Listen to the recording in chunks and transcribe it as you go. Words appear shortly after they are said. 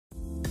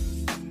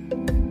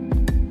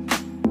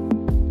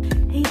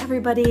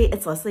everybody,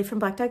 it's Leslie from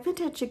Black Dog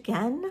Vintage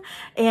again,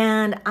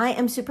 and I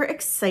am super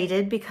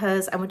excited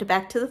because I went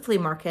back to the flea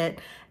market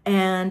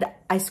and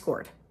I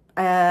scored.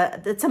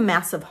 It's a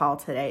massive haul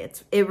today.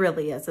 It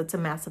really is. It's a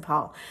massive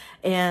haul,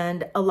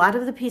 and a lot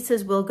of the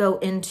pieces will go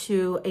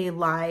into a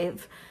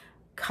live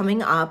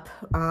coming up.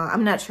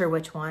 I'm not sure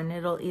which one.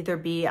 It'll either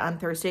be on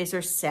Thursdays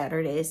or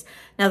Saturdays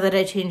now that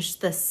I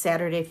changed the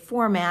Saturday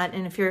format.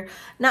 And if you're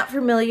not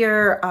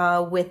familiar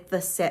with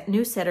the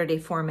new Saturday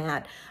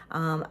format,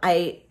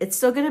 it's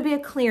still going to be a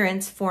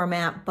clearance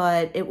format,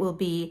 but it will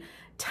be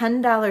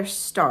 $10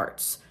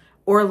 starts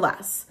or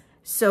less.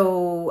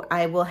 So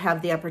I will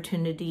have the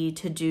opportunity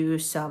to do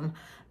some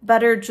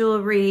better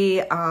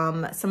jewelry,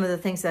 some of the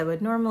things I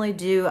would normally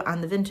do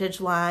on the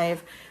Vintage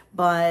Live,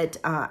 but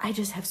I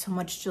just have so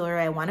much jewelry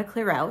I want to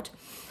clear out.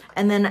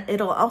 And then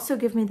it'll also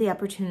give me the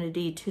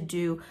opportunity to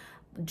do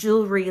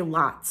jewelry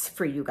lots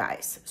for you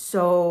guys.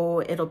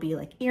 So it'll be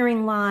like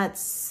earring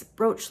lots,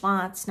 brooch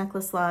lots,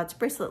 necklace lots,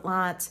 bracelet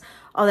lots,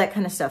 all that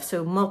kind of stuff.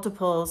 So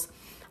multiples.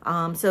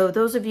 So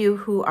those of you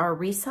who are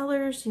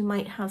resellers, you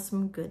might have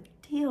some good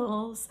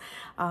deals.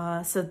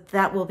 So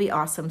that will be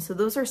awesome. So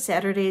those are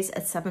Saturdays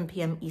at 7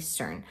 p.m.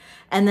 Eastern.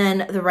 And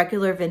then the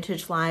regular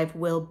Vintage Live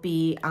will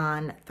be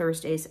on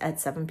Thursdays at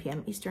 7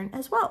 p.m. Eastern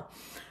as well.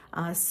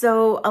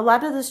 So a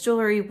lot of this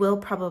jewelry will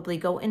probably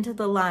go into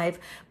the live,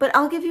 but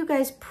I'll give you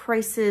guys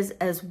prices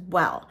as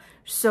well.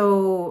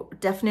 So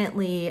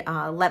definitely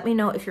let me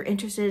know if you're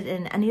interested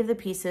in any of the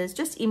pieces.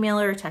 Just email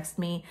or text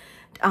me.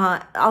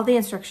 All the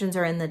instructions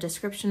are in the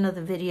description of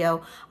the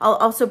video. I'll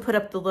also put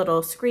up the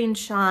little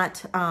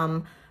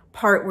screenshot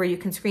part where you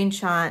can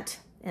screenshot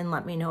and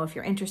let me know if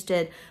you're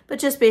interested. But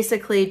just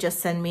basically just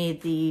send me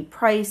the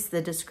price,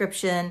 the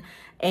description,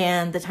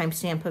 and the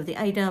timestamp of the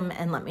item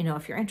and let me know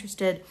if you're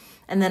interested.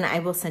 And then I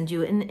will send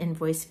you an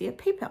invoice via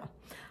PayPal.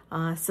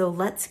 So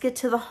let's get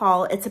to the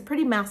haul. It's a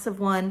pretty massive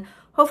one.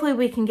 Hopefully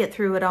we can get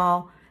through it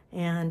all,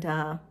 and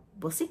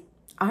we'll see.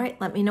 All right,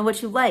 let me know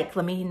what you like.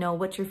 Let me know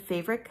what your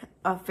favorite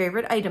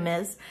item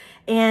is.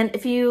 And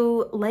if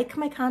you like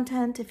my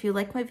content, if you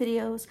like my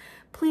videos,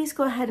 please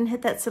go ahead and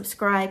hit that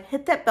subscribe,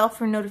 hit that bell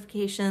for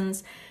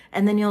notifications,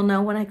 and then you'll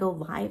know when I go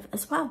live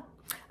as well.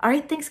 All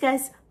right, thanks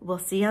guys. We'll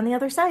see you on the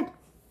other side.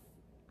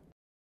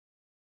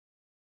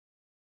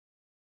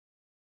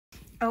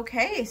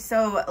 Okay,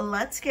 so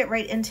let's get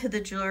right into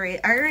the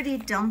jewelry. I already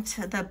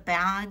dumped the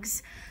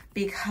bags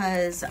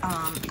because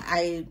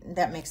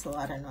that makes a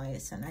lot of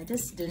noise, and I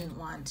just didn't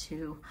want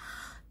to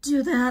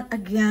do that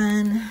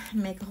again,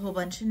 make a whole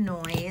bunch of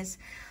noise.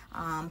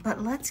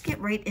 But let's get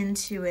right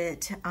into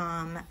it.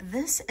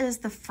 This is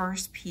the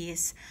first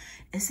piece.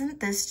 Isn't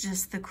this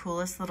just the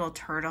coolest little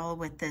turtle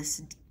with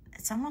this?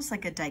 It's almost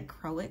like a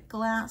dichroic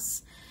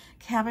glass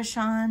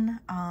cabochon.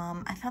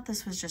 I thought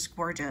this was just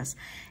gorgeous.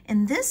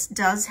 And this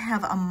does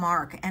have a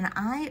mark, and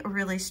I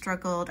really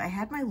struggled. I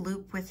had my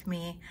loop with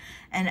me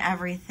and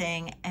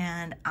everything,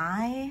 and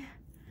I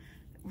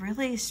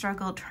really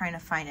struggled trying to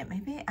find it.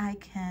 Maybe I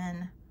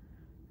can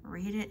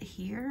read it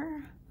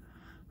here.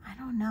 I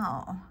don't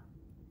know.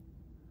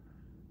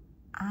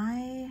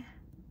 I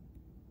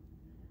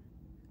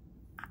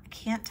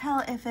can't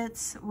tell if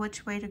it's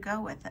which way to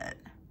go with it.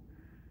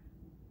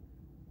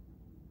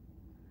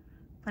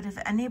 But if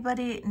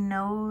anybody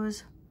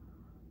knows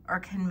or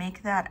can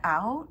make that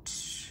out,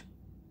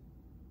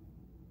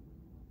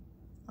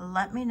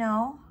 let me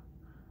know.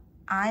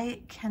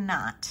 I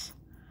cannot.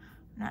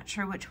 I'm not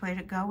sure which way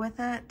to go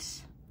with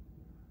it.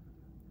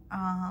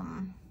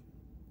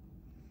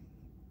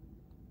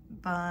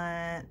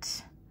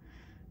 But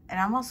it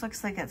almost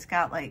looks like it's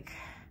got like,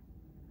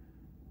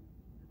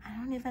 I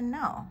don't even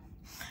know.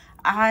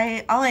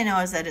 All I know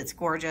is that it's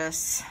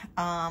gorgeous.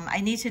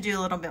 I need to do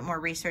a little bit more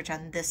research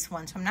on this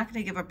one, so I'm not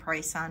going to give a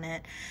price on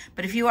it.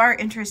 But if you are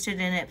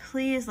interested in it,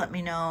 please let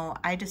me know.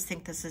 I just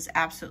think this is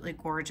absolutely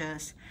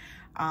gorgeous.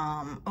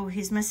 Oh,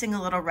 he's missing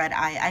a little red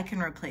eye. I can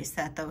replace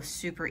that though,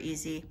 super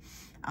easy.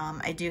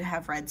 I do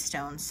have red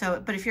stones.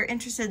 But if you're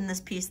interested in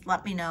this piece,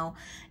 let me know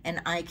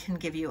and I can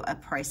give you a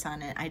price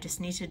on it. I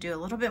just need to do a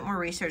little bit more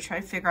research, try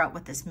to figure out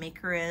what this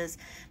maker is.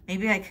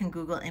 Maybe I can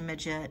Google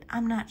image it.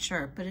 I'm not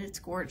sure, but it's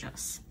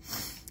gorgeous.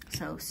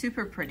 So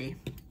super pretty.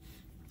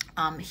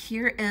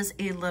 Here is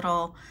a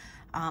little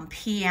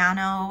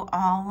piano,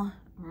 all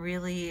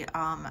really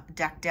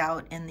decked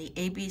out in the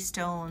AB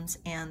stones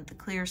and the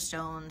clear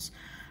stones.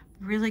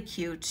 Really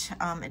cute.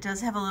 It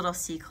does have a little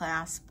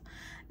C-clasp.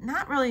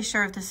 Not really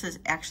sure if this is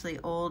actually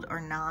old or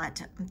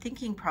not. I'm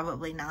thinking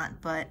probably not,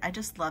 but I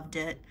just loved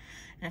it.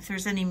 And if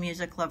there's any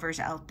music lovers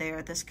out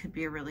there, this could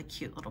be a really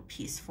cute little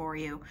piece for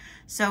you.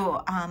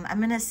 So I'm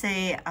gonna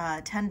say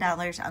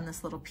 $10 on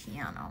this little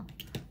piano.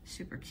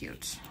 Super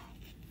cute.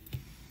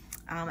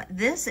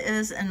 This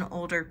is an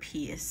older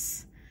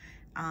piece.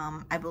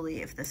 I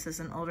believe this is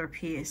an older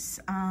piece.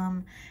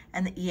 And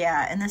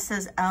this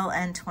says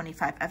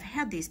LN25. I've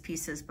had these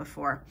pieces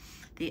before.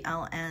 The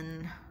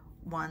LN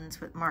ones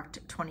with marked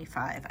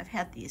 25. I've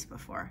had these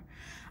before.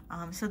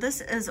 So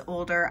this is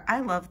older. I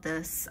love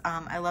this.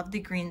 I love the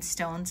green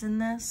stones in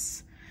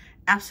this.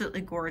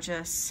 Absolutely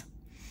gorgeous.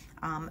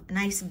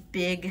 Nice,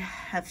 big,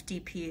 hefty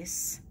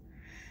piece.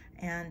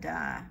 And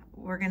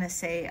we're gonna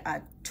say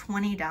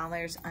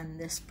 $20 on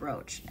this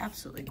brooch.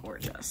 Absolutely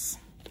gorgeous.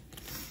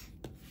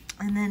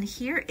 And then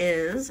here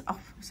is, oh,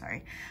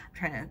 sorry, I'm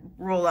trying to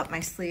roll up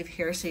my sleeve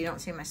here so you don't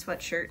see my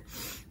sweatshirt.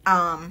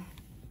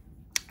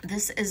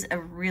 This is a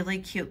really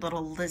cute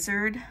little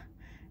lizard,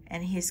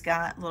 and he's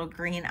got little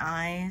green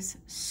eyes,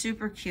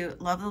 super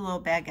cute. Love the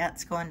little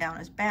baguettes going down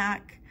his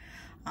back.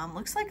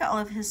 Looks like all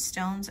of his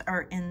stones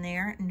are in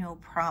there, no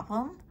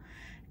problem.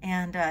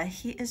 And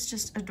he is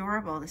just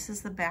adorable. This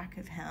is the back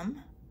of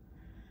him.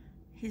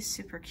 He's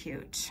super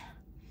cute.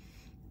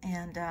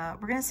 And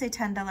we're gonna say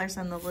 $10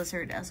 on the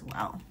lizard as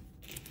well.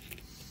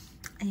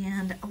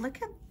 And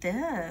look at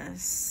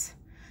this.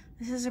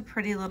 This is a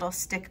pretty little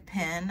stick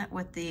pin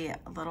with the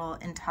little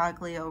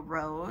intaglio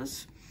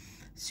rose.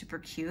 Super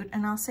cute.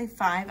 And I'll say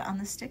 $5 on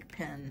the stick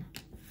pin.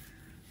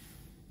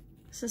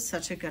 This is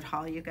such a good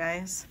haul, you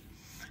guys.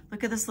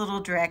 Look at this little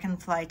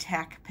dragonfly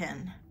tack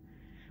pin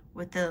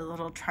with the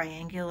little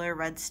triangular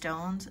red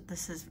stones.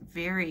 This is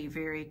very,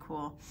 very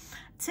cool.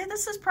 I'd say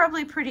this is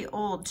probably pretty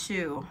old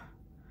too.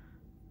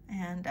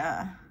 And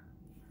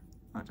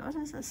what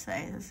does this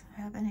say? Does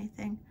it have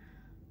anything?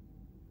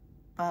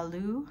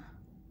 Baloo.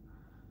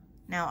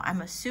 Now,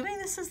 I'm assuming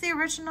this is the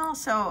original,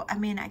 so I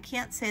mean, I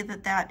can't say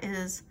that that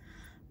is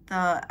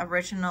the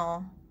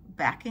original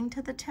backing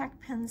to the tack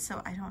pin,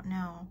 so I don't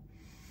know.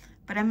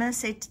 But I'm gonna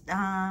say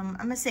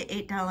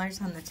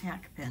 $8 on the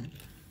tack pin.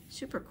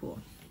 Super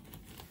cool.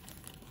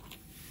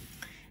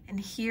 And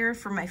here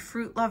for my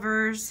fruit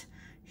lovers,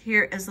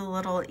 here is a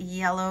little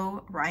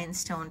yellow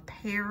rhinestone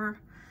pear.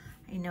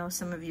 I know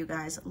some of you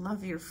guys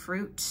love your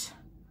fruit.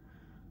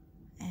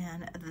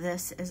 And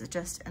this is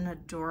just an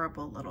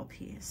adorable little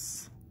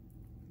piece.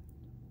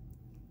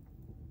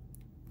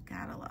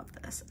 Gotta love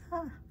this.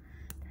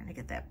 Trying to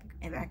get that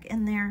back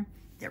in there.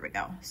 There we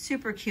go.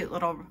 Super cute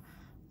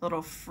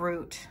little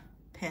fruit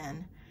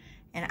pin.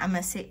 And I'm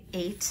gonna say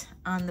 8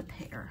 on the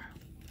pear.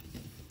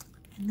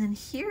 And then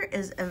here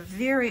is a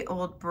very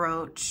old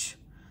brooch,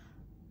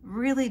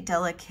 really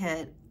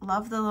delicate.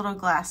 Love the little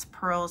glass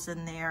pearls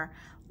in there.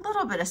 A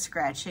little bit of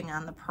scratching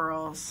on the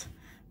pearls.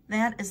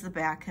 That is the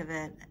back of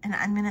it. And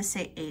I'm gonna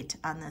say 8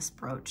 on this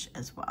brooch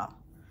as well.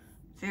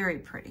 Very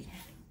pretty.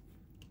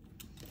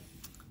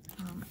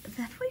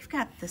 Then we've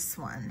got this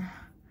one.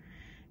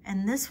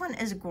 And this one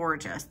is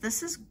gorgeous.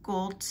 This is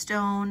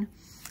goldstone.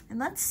 And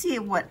let's see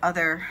what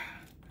other,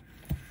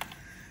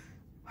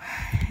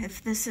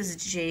 if this is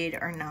jade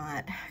or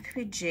not. It could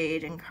be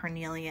jade and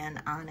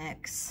carnelian,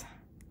 onyx.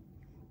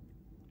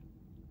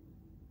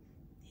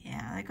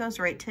 Yeah, that goes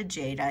right to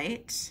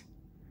jadeite.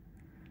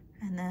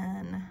 And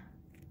then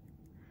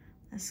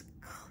this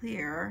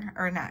clear,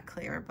 or not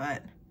clear,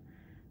 but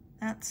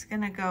that's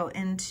gonna go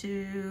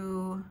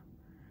into,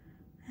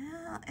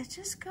 well, it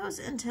just goes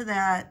into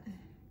that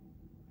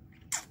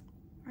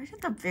right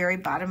at the very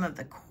bottom of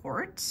the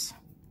quartz.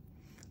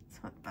 So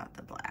what about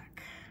the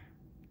black?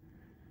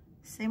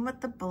 Same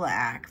with the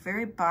black,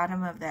 very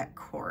bottom of that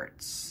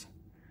quartz.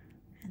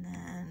 And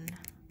then,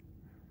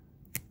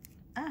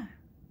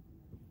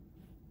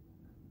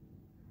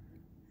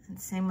 and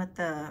same with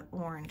the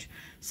orange.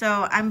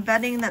 So I'm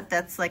betting that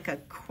that's like a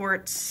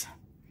quartz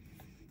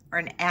or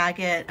an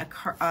agate,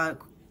 a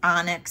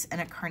onyx, and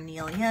a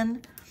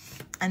carnelian.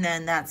 And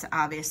then that's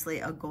obviously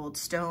a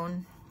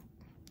goldstone.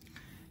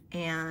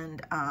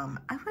 And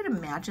I would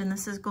imagine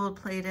this is gold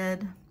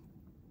plated.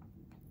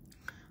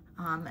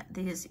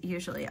 These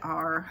usually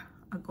are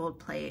a gold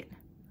plate.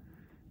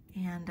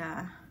 And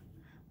I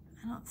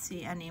don't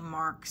see any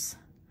marks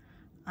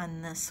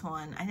on this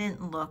one. I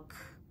didn't look,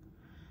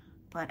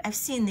 but I've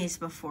seen these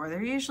before.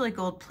 They're usually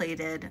gold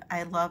plated.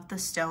 I love the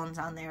stones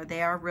on there.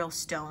 They are real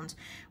stones.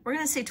 We're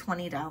gonna say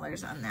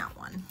 $20 on that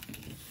one.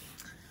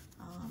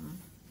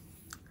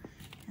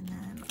 And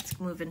then let's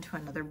move into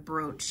another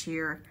brooch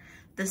here.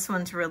 This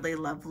one's really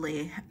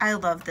lovely. I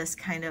love this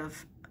kind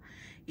of,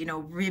 you know,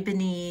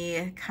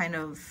 ribbony kind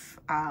of,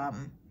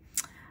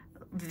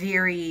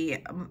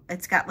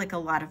 it's got like a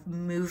lot of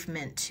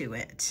movement to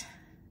it.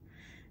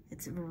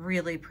 It's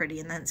really pretty.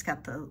 And then it's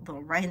got the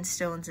little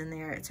rhinestones in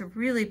there. It's a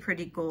really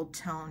pretty gold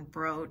tone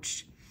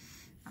brooch.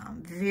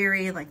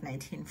 Very like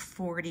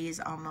 1940s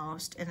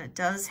almost. And it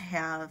does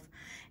have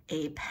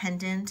a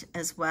pendant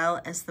as well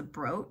as the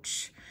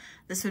brooch.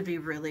 This would be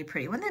really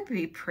pretty. Wouldn't that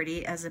be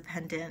pretty as a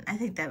pendant? I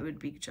think that would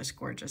be just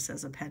gorgeous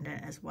as a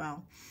pendant as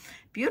well.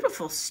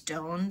 Beautiful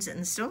stones,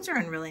 and the stones are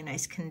in really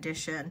nice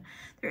condition.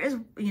 There is,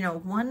 you know,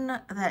 one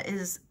that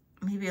is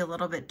maybe a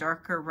little bit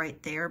darker right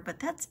there,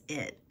 but that's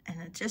it. And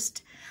it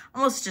just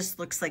almost just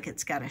looks like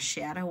it's got a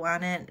shadow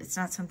on it. It's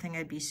not something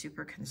I'd be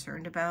super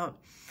concerned about.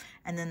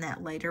 And then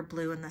that lighter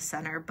blue in the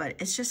center, but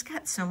it's just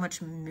got so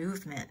much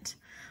movement,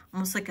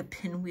 almost like a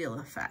pinwheel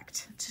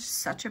effect. It's just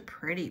such a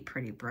pretty,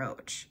 pretty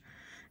brooch.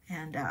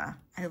 And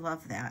I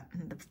love that.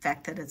 And the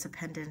fact that it's a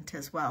pendant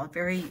as well.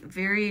 Very,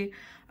 very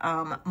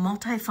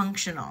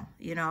multifunctional,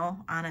 you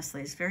know,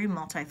 honestly, it's very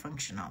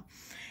multifunctional.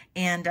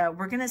 And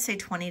we're gonna say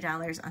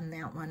 $20 on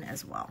that one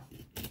as well.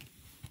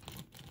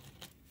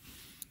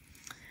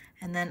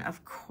 And then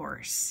of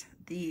course,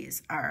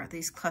 these are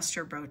these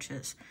cluster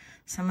brooches,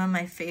 some of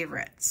my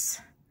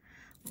favorites.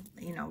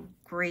 You know,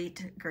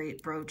 great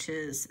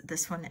brooches.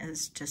 This one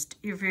is just,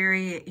 you're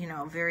very, you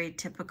know, very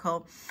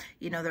typical.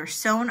 You know, they're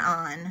sewn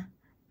on,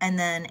 and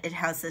then it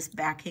has this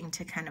backing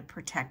to kind of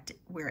protect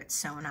where it's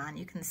sewn on.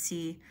 You can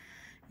see,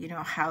 you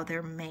know, how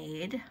they're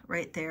made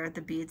right there.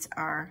 The beads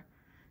are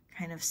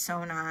kind of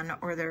sewn on,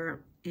 or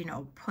they're, you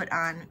know, put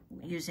on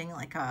using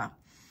like a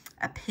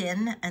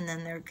pin, and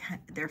then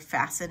they're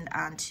fastened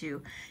onto.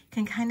 You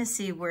can kind of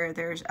see where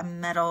there's a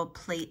metal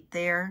plate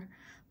there,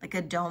 like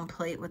a dome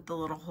plate with the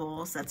little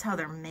holes. That's how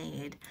they're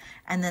made.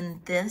 And then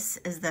this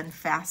is then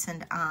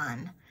fastened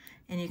on,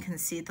 and you can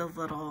see the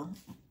little,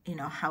 you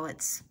know, how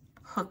it's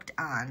hooked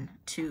on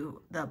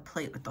to the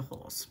plate with the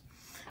holes.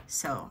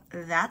 So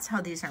that's how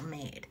these are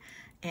made.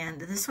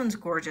 And this one's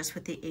gorgeous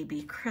with the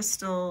AB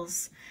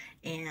crystals,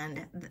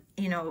 and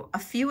you know, a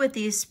few of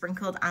these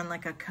sprinkled on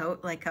like a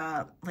coat, like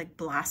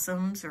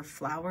blossoms or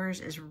flowers,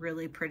 is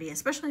really pretty,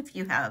 especially if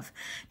you have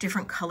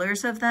different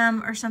colors of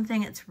them or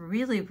something. It's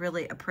really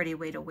a pretty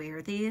way to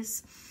wear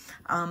these.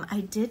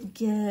 I did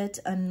get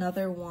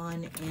another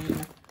one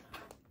in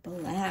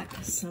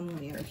black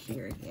somewhere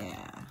here.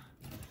 Yeah,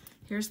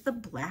 here's the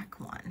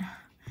black one.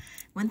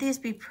 Wouldn't these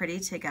be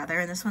pretty together?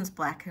 And this one's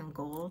black and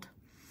gold.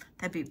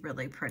 That'd be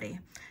really pretty.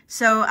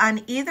 So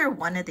on either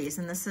one of these,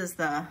 and this is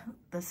the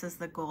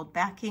gold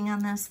backing on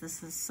this.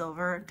 This is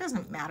silver. It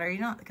doesn't matter.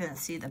 You're not going to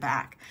see the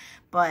back,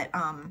 but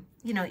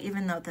you know,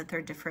 even though that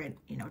they're different,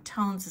 you know,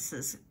 tones. This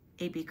is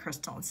AB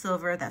crystal and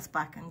silver. That's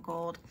black and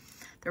gold.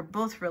 They're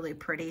both really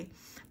pretty,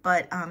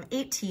 but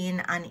 18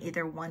 on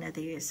either one of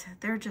these.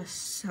 They're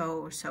just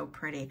so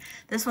pretty.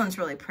 This one's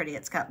really pretty.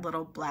 It's got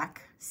little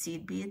black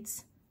seed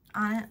beads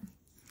on it,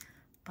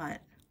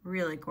 but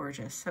really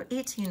gorgeous. So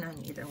 18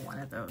 on either one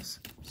of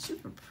those.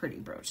 Super pretty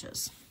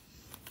brooches.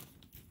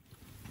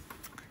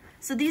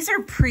 So these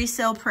are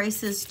pre-sale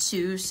prices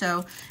too.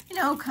 So, you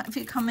know, if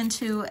you come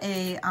into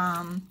a,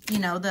 you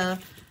know, the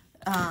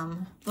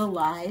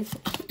live,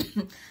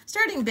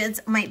 starting bids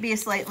might be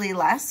slightly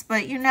less,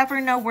 but you never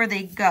know where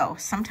they go.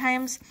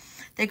 Sometimes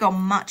they go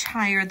much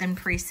higher than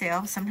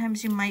pre-sale.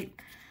 Sometimes you might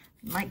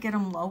get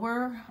them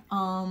lower.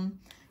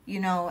 You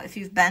know, if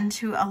you've been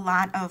to a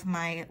lot of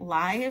my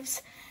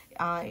lives,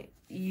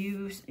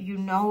 you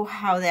know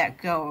how that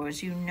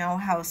goes. You know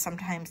how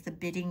sometimes the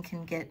bidding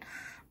can get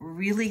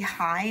really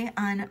high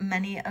on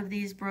many of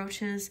these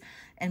brooches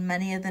and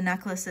many of the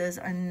necklaces,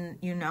 and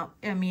you know,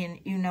 I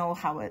mean, you know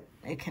how it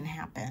can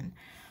happen.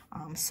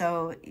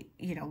 So,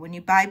 you know, when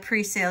you buy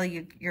pre-sale,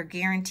 you're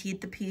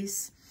guaranteed the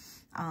piece.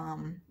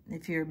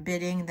 If you're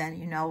bidding, then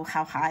you know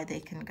how high they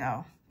can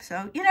go.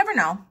 So you never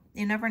know.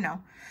 You never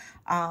know.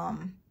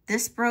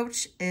 This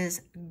brooch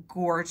is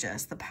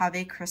gorgeous. The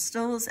pave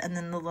crystals and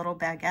then the little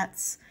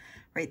baguettes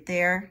right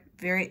there.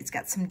 It's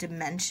got some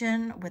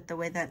dimension with the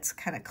way that's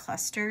kind of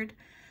clustered.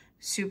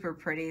 Super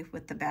pretty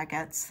with the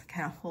baguettes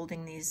kind of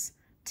holding these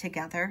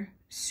together.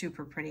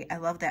 Super pretty. I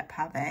love that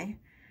pave.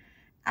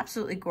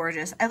 Absolutely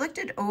gorgeous. I looked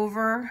it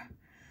over.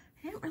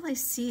 I didn't really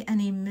see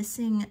any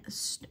missing,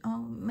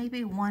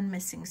 maybe one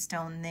missing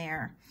stone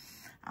there.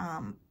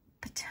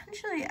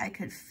 Potentially I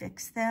could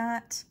fix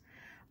that.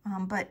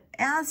 But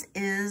as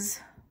is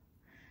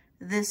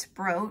this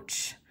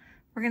brooch,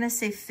 we're going to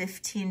say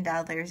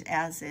 $15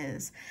 as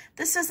is.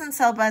 This doesn't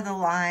sell by the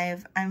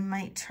live. I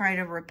might try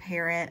to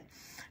repair it.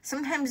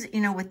 Sometimes, you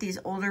know, with these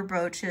older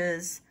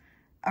brooches,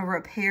 a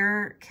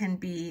repair can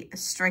be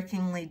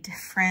strikingly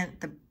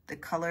different. The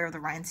color of the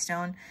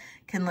rhinestone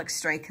can look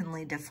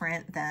strikingly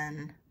different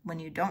than when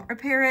you don't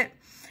repair it.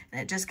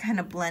 And it just kind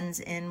of blends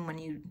in when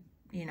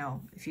you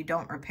know, if you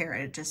don't repair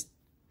it, it just,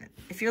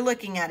 if you're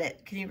looking at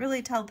it, can you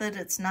really tell that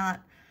it's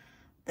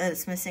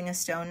missing a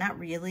stone? Not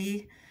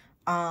really.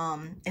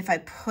 If I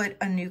put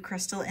a new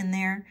crystal in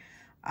there,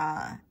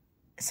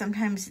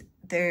 sometimes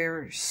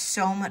they're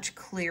so much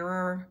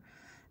clearer.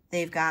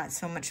 They've got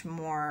so much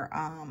more,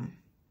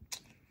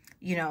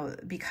 you know,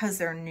 because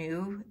they're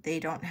new, they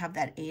don't have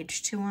that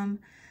age to them.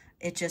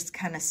 It just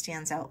kind of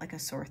stands out like a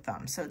sore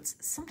thumb. So it's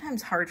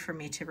sometimes hard for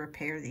me to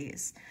repair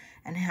these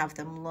and have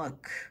them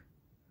look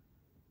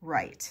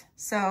right.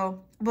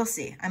 So we'll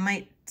see. I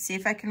might see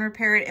if I can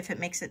repair it if it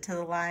makes it to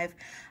the live.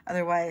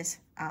 Otherwise,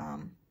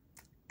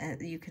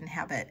 you can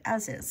have it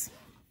as is.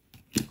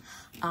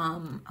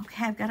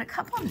 Okay, I've got a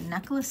couple of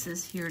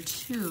necklaces here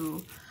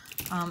too.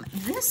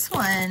 This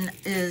one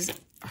is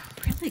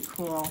really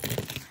cool.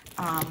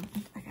 I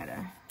got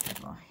a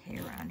little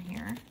hair on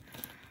here.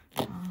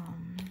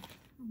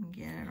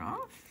 Get it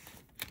off.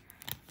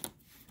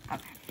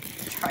 Okay,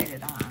 I tried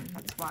it on,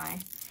 that's why.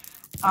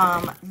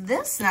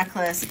 This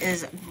necklace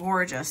is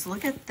gorgeous.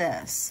 Look at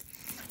this.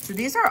 So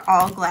these are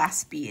all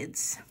glass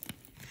beads.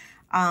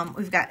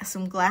 We've got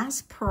some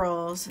glass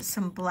pearls,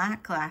 some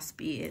black glass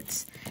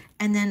beads,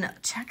 and then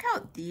check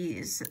out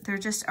these. They're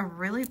just a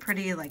really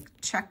pretty like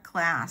check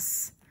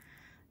glass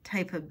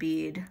type of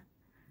bead.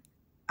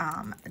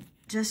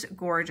 Just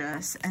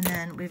gorgeous. And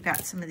then we've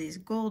got some of these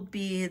gold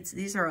beads.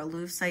 These are a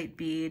lucite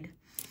bead.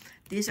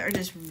 These are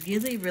just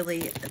really,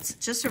 really, it's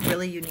just a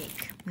really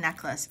unique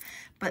necklace.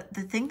 But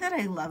the thing that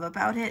I love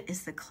about it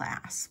is the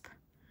clasp.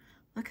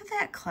 Look at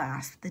that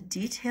clasp. The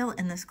detail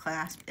in this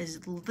clasp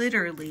is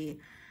literally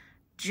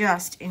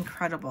just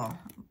incredible.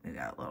 We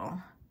got a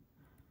little,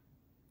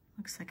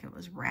 looks like it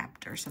was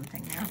wrapped or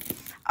something there.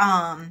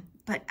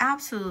 But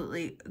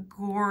absolutely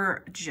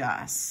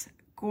gorgeous,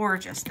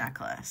 gorgeous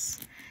necklace.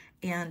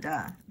 And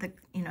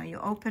you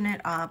open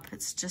it up,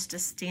 it's just a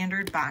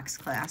standard box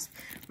clasp.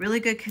 Really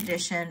good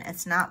condition.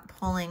 It's not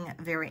pulling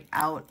very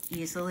out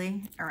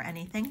easily or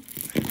anything.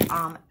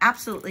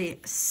 Absolutely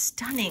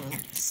stunning,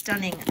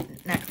 stunning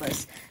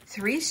necklace.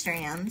 3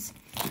 strands.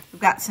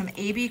 We've got some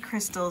AB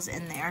crystals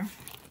in there.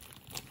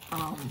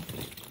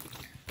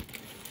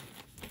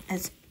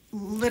 It's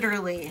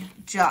literally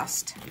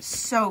just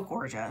so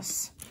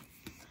gorgeous.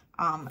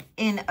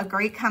 In a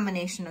great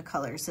combination of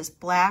colors. This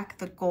black,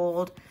 the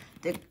gold,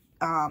 the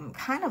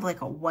kind of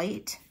like a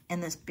white,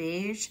 and this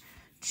beige.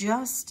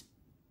 Just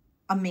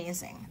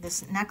amazing.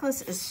 This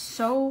necklace is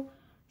so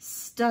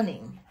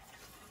stunning.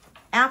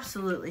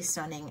 Absolutely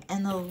stunning.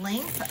 And the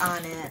length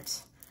on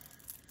it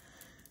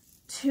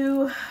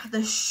to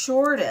the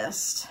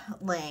shortest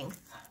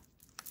length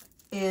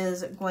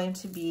is going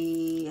to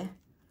be,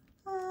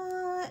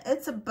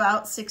 it's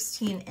about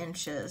 16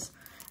 inches.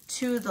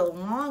 To the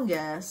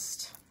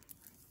longest,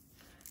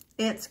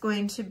 it's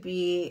going to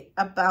be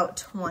about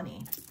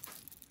 20.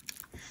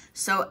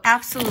 So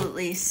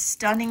absolutely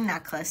stunning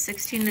necklace,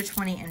 16 to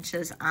 20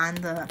 inches on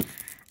the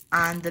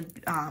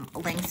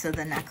lengths of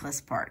the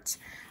necklace parts.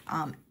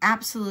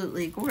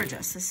 Absolutely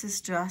gorgeous. This is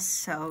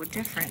just so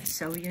different,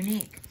 so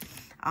unique.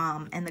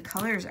 And the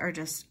colors are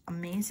just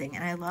amazing.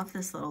 And I love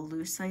this little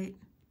lucite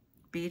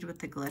bead with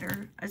the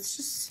glitter. It's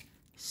just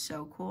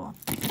so cool.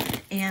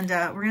 And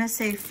we're gonna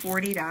say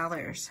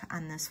 $40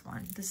 on this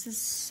one. This is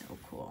so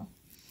cool.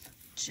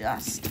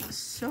 Just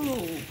so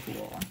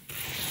cool.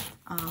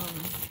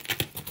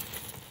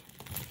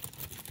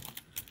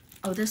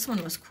 Oh, this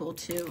one was cool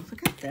too.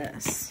 Look at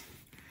this.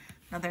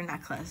 Another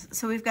necklace.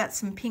 So we've got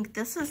some pink.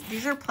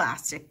 These are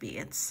plastic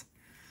beads,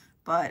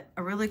 but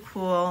a really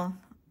cool,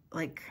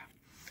 like,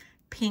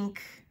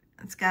 pink.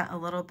 It's got a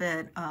little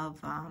bit of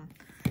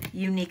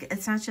unique.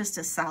 It's not just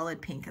a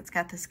solid pink. It's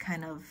got this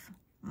kind of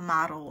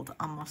mottled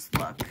almost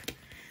look.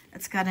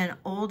 It's got an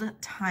old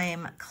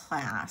time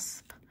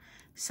clasp.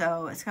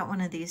 So it's got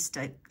one of these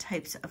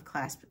types of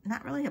clasp.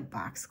 Not really a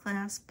box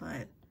clasp,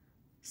 but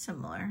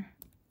similar.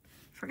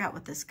 Forgot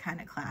what this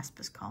kind of clasp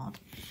is called.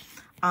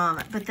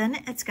 But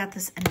then it's got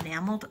this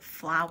enameled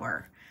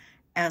flower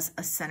as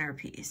a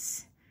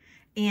centerpiece.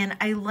 And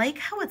I like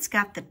how it's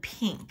got the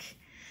pink.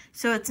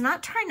 So it's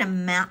not trying to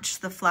match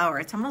the flower.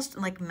 It's almost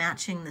like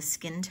matching the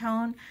skin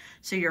tone.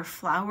 So your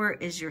flower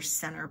is your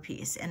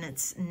centerpiece, and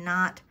it's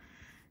not,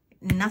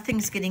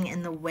 nothing's getting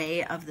in the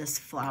way of this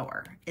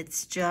flower.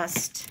 It's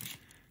just,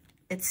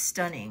 it's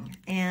stunning.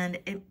 And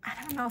I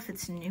don't know if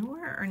it's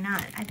newer or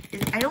not.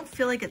 I don't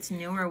feel like it's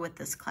newer with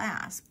this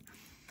clasp.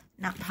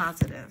 Not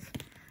positive.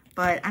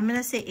 But I'm going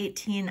to say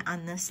 18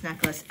 on this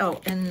necklace. Oh,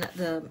 and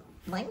the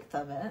length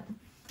of it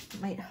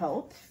might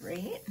help,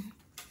 right?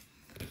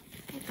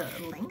 The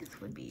length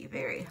would be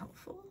very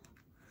helpful.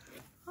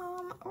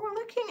 We're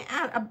looking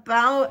at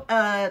about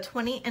a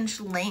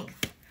 20-inch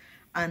length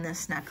on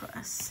this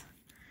necklace.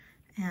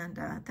 And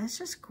that's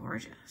just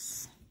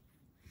gorgeous.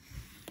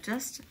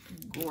 Just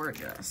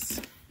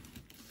gorgeous.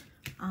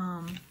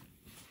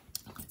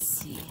 Let's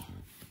see.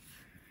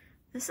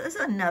 This is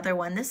another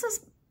one. This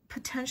is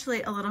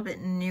potentially a little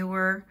bit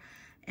newer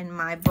in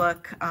my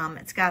book.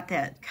 It's got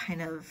that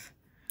kind of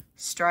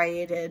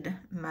striated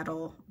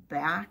metal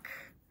back,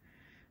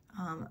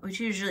 which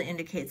usually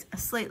indicates a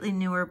slightly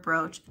newer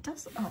brooch. It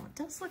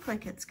does look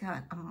like it's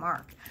got a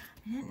mark.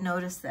 I didn't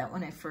notice that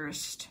when I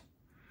first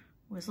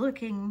was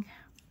looking.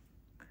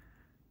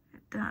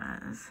 It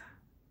does.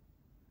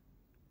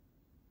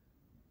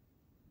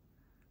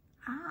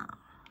 Oh,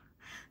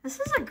 this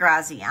is a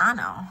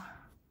Graziano.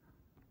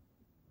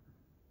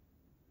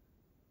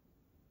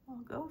 Well,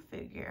 go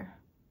figure.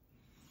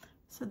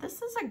 So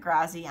this is a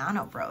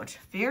Graziano brooch.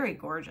 Very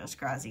gorgeous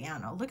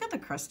Graziano. Look at the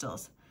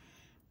crystals.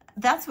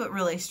 That's what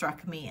really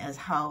struck me, is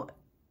how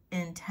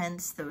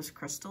intense those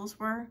crystals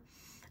were.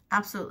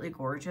 Absolutely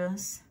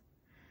gorgeous.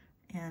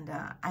 And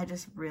I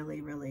just really,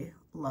 really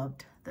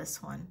loved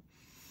this one.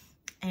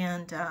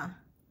 And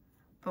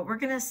but we're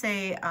gonna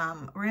say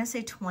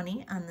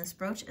 20 on this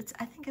brooch.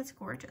 I think it's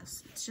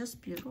gorgeous. It's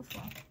just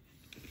beautiful.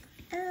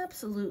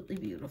 Absolutely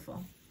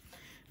beautiful.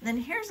 And then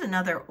here's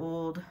another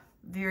old,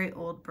 very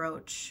old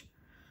brooch,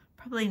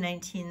 probably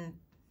 1930s,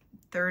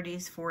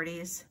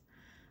 40s.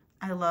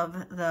 I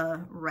love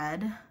the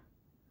red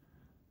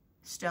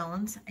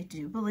stones. I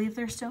do believe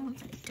they're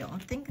stones. I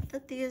don't think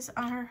that these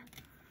are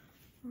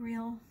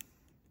real,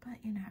 but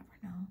you never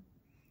know.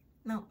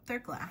 No, they're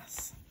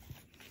glass.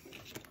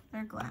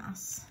 They're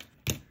glass.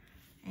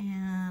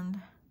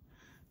 And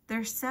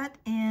they're set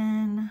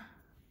in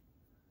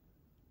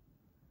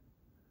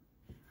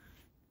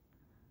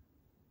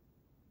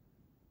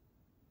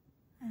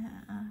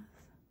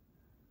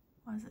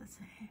what does it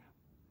say?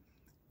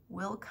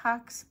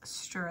 Wilcox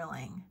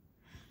sterling.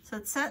 So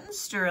it's set in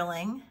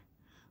sterling.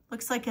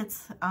 Looks like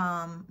it's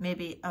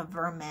maybe a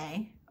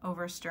vermeil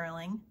over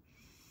sterling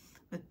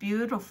with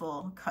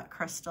beautiful cut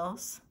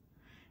crystals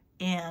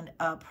and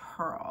a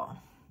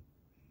pearl.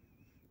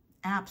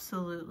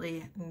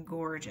 Absolutely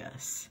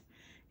gorgeous.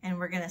 And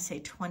we're gonna say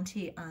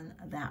 20 on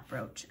that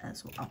brooch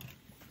as well.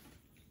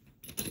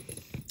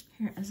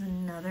 Here is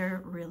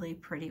another really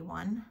pretty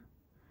one.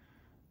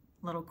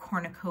 Little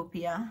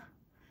cornucopia,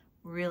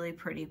 really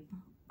pretty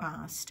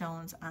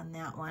stones on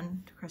that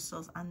one,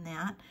 crystals on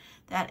that.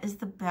 That is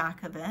the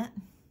back of it.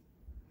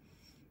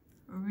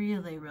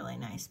 Really, really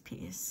nice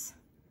piece.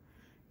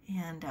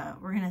 And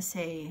we're gonna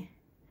say,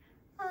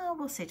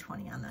 we'll say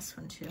 20 on this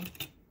one too.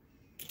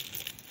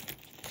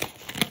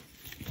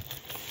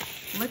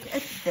 Look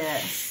at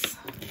this.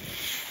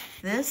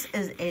 This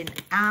is an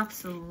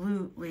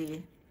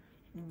absolutely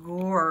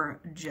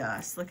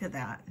gorgeous, look at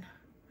that.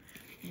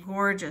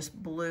 Gorgeous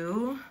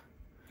blue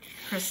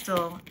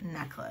crystal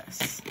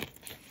necklace.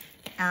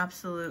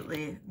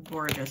 Absolutely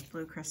gorgeous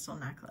blue crystal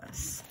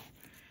necklace.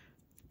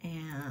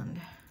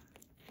 And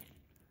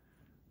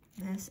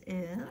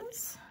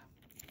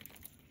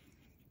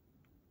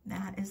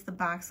that is the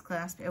box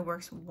clasp. It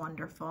works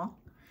wonderful.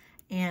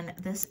 And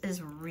this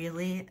is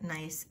really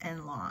nice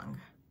and long.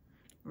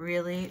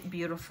 Really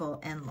beautiful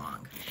and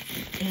long.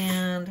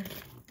 And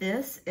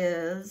this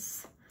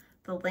is,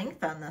 the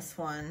length on this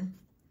one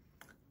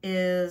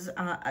is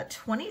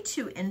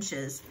 22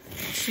 inches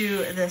to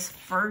this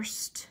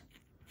first,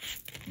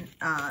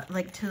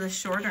 like to the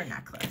shorter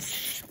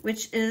necklace,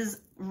 which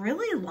is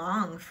really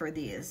long for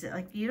these.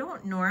 Like you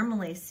don't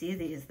normally see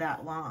these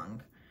that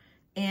long.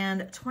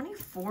 And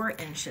 24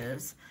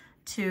 inches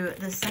to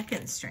the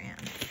second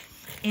strand.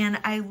 And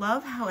I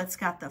love how it's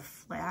got the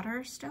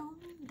flatter stone,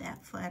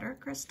 that flatter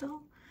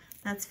crystal.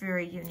 That's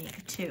very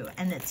unique too.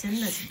 And it's in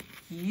this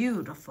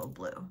beautiful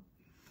blue.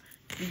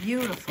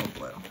 Beautiful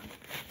blue.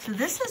 So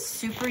this is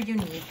super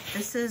unique.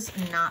 This is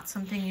not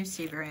something you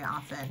see very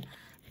often.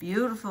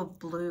 Beautiful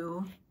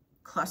blue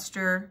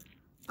cluster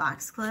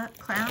box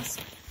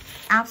clasp.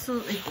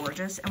 Absolutely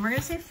gorgeous. And we're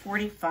going to say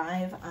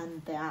 45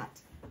 on that.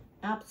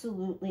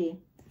 Absolutely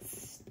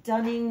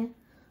stunning,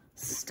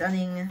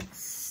 stunning,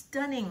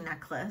 stunning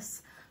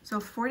necklace. So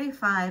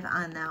 45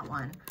 on that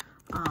one.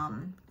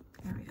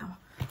 There we go.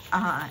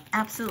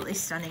 Absolutely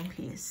stunning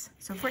piece.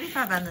 So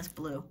 45 on this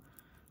blue.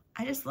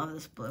 I just love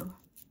this blue.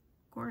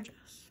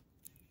 Gorgeous.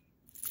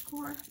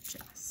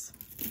 Gorgeous.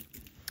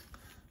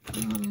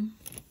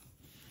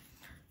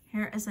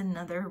 Here is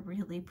another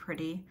really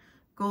pretty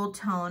gold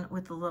tone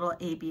with a little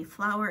AB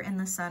flower in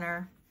the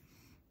center.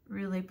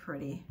 Really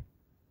pretty.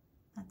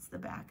 That's the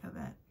back of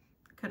it.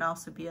 Could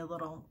also be a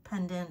little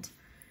pendant.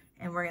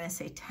 And we're going to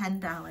say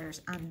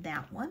 $10 on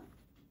that one.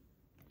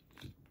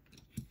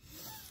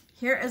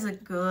 Here is a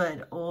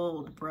good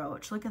old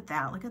brooch. Look at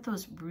that. Look at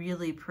those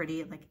really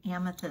pretty like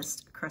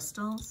amethyst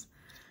crystals.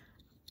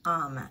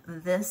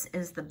 This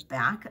is the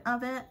back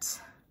of it.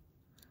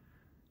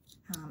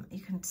 You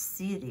can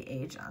see the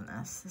age on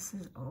this. This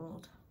is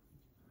old.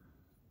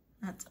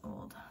 That's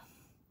old.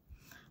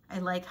 I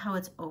like how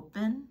it's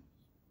open.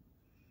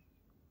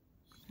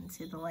 You can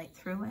see the light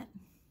through it.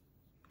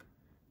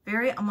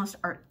 Very almost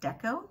Art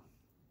Deco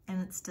in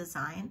its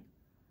design.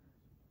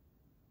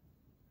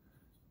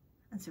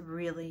 It's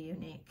really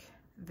unique.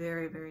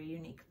 Very, very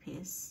unique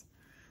piece.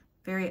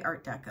 Very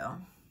Art Deco.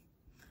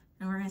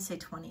 And we're going to say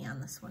 20 on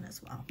this one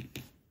as well.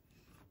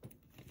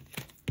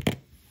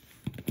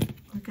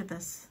 Look at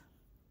this.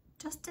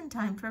 Just in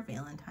time for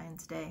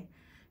Valentine's Day.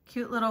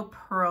 Cute little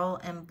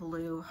pearl and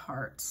blue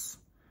hearts.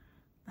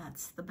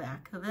 That's the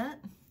back of it.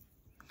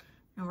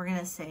 And we're going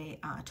to say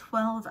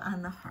 12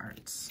 on the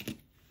hearts.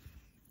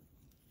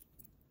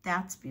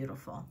 That's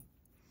beautiful.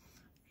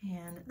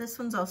 And this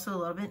one's also a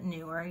little bit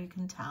newer, you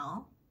can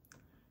tell.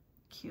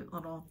 Cute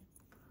little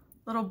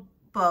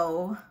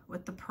bow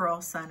with the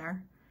pearl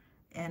center.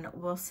 And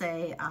we'll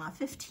say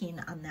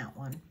 15 on that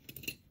one.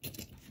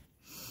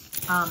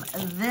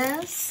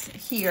 This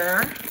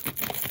here,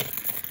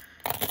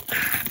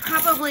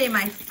 probably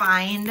my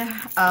find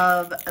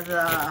of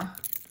the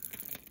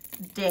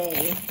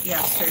day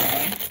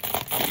yesterday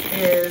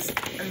is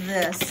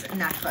this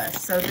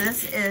necklace. So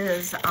this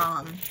is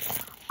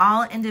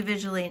all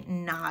individually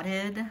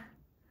knotted.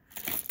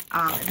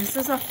 This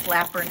is a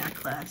flapper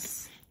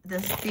necklace.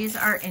 These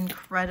are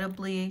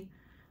incredibly,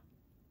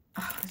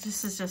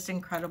 this is just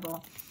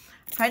incredible.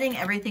 Finding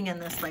everything in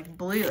this like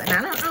blue, and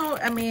I don't know,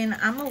 I mean,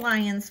 I'm a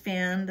Lions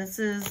fan. This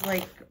is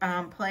like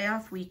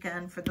playoff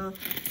weekend for the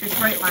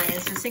Detroit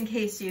Lions, just in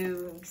case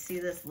you see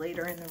this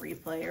later in the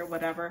replay or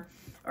whatever,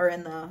 or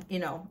in the, you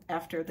know,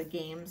 after the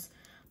games.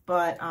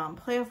 But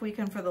playoff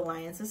weekend for the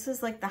Lions. This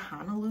is like the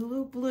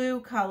Honolulu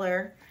blue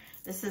color.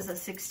 This is a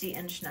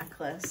 60-inch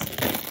necklace,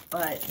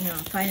 but you know,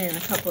 finding a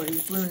couple of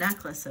these blue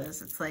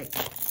necklaces, it's like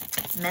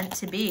meant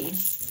to be.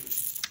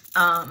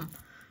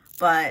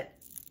 But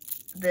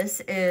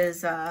this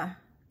is, and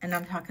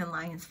I'm talking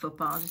Lions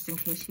football, just in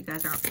case you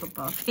guys aren't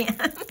football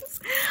fans.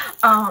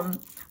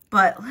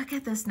 But look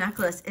at this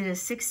necklace. It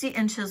is 60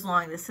 inches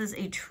long. This is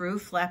a true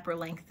flapper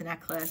length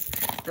necklace.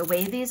 The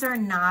way these are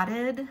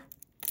knotted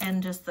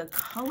and just the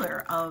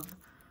color of,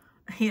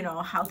 you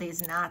know, how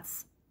these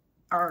knots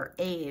are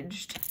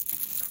aged.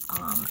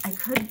 I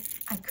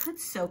could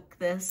soak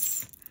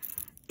this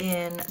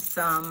in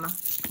some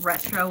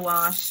retro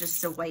wash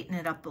just to whiten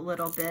it up a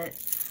little bit.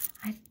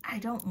 I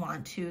don't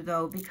want to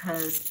though,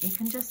 because you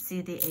can just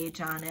see the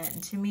age on it.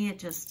 And to me, it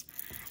just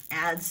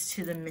adds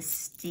to the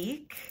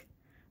mystique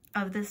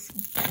of this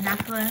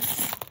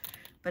necklace.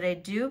 But I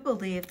do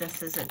believe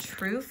this is a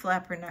true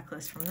flapper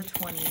necklace from the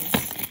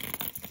 20s.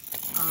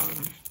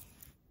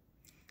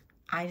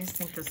 I just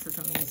think this is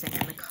amazing.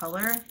 And the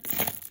color,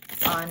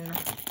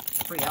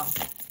 unreal.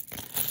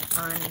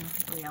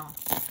 Unreal.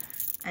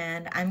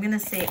 And I'm going to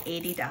say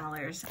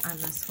 $80 on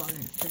this one.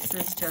 This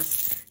is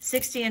just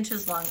 60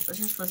 inches long. Let's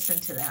just listen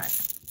to that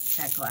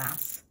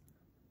glass.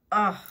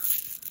 Oh,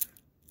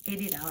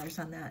 $80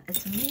 on that.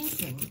 It's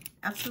amazing.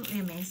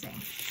 Absolutely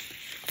amazing.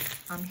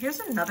 Here's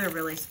another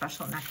really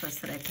special necklace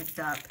that I picked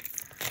up.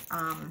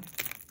 I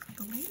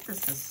believe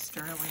this is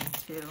sterling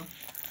too.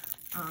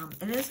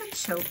 It is a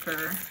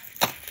choker.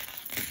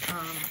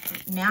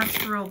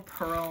 Natural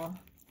pearl.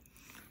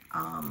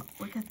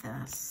 Look at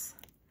this.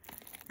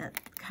 That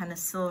kind of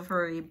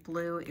silvery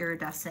blue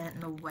iridescent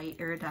and the white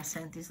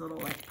iridescent, these little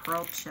like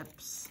pearl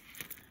chips.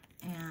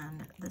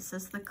 And this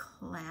is the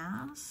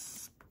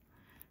clasp.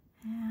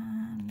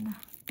 And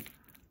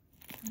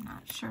I'm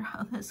not sure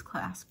how this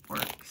clasp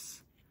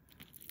works.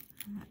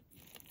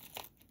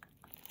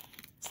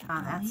 So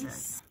that's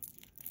it.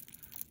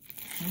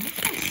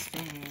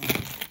 Interesting.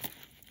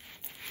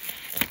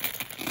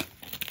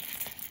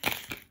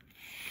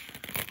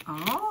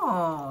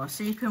 Oh,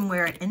 so you can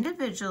wear it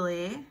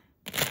individually,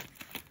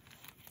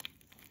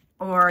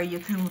 or you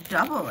can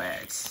double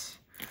it.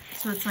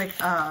 So it's like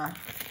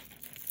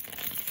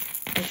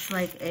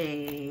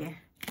a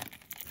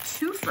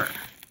twofer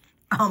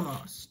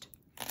almost.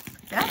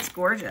 That's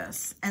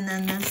gorgeous. And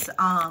then this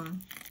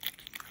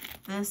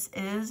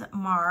is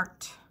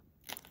marked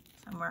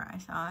somewhere, I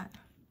saw it,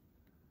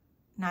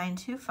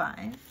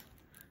 925.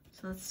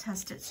 So let's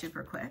test it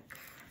super quick.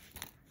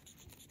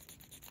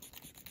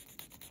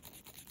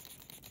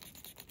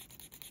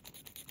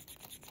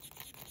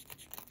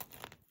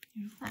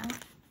 Here's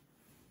that.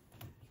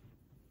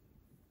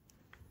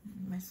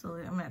 My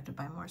solution, I'm gonna have to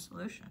buy more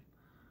solution.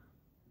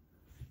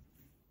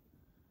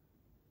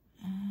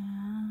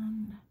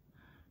 And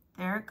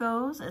there it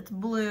goes. It's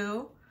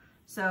blue.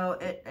 So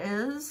it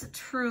is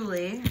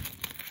truly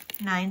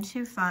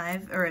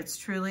 925, or it's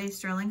truly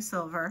sterling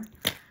silver.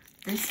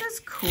 This is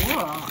cool.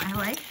 I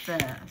like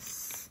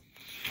this.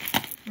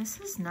 This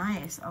is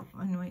nice. Oh,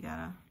 and we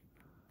gotta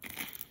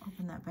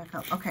open that back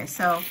up. Okay,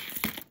 so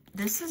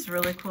this is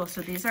really cool.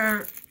 So these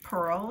are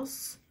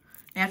pearls,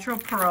 natural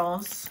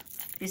pearls.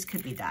 These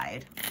could be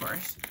dyed, of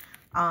course.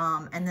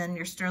 And then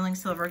your sterling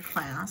silver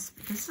clasp.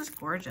 This is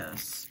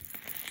gorgeous.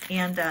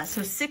 And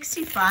so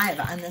 65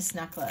 on this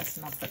necklace,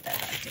 and I'll put that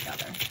back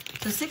together.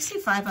 So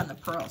 65 on the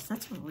pearls.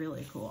 That's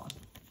really cool.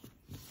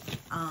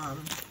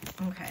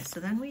 Okay, so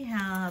then we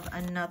have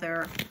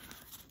another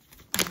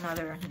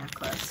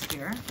necklace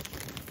here.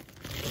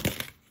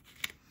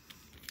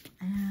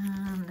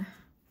 And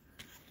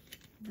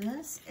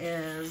this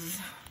is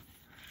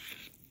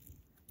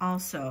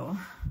also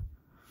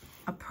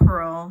a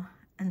pearl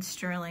and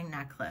sterling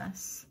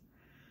necklace.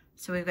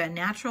 So we've got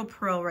natural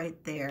pearl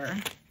right there.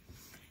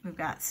 We've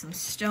got some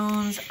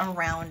stones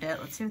around it.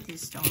 Let's see what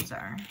these stones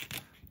are.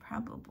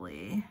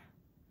 Probably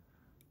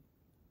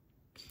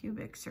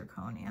cubic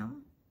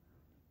zirconium.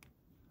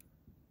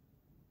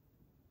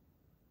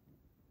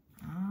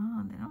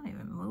 Oh, they don't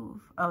even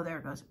move. Oh, there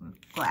it goes.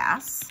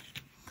 Glass.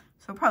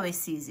 So probably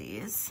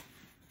CZs.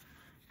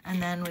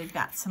 And then we've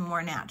got some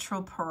more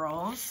natural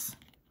pearls.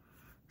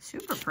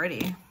 Super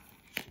pretty.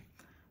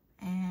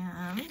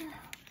 And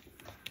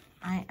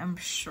I am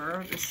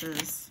sure this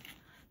is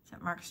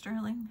that Mark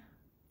Sterling?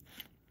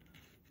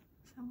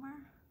 Somewhere?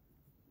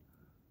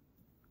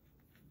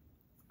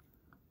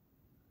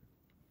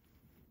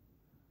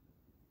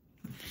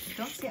 I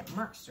don't see it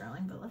marked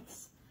sterling, but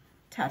let's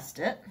test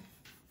it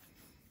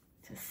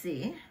to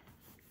see.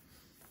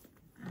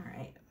 All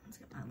right, let's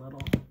get my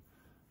little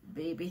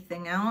baby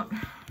thing out.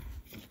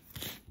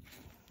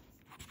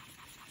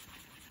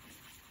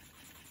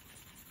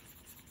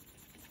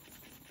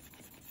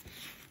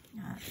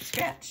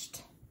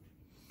 Scratched.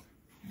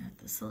 Add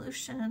the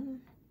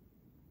solution.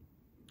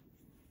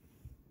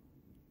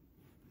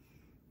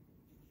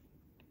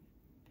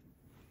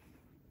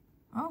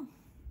 Oh,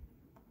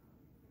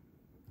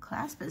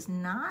 clasp is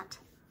not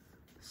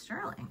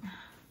sterling.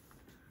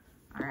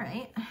 All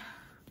right,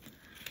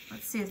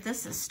 let's see if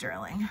this is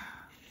sterling.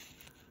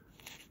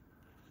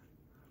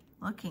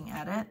 Looking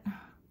at it,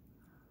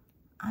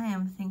 I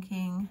am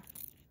thinking,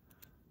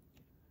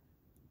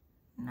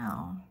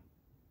 no.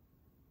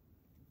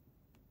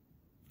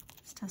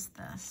 Let's test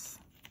this.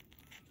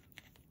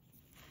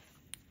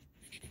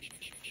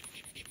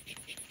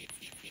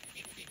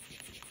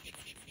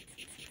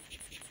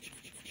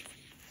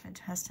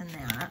 testing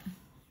that.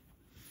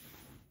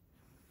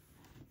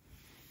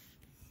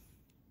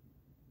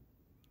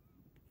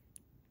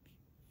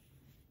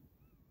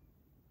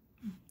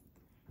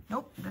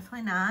 Nope,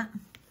 definitely not.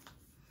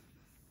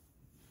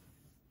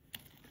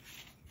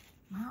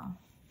 Wow.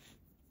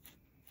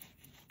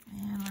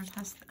 And we'll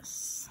test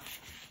this.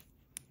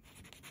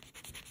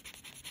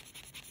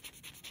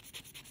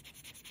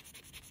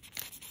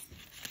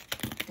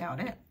 Doubt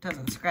it.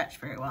 Doesn't scratch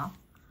very well.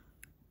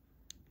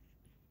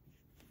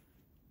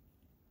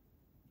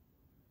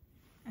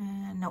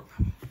 And nope.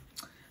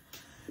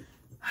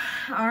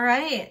 All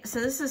right, so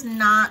this is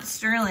not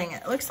sterling.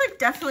 It looks like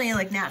definitely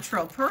like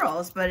natural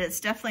pearls, but it's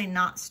definitely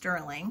not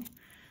sterling.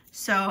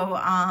 So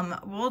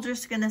we're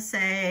just gonna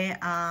say,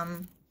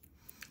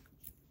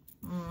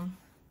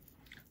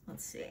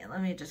 let's see,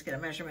 let me just get a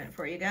measurement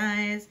for you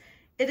guys.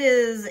 It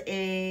is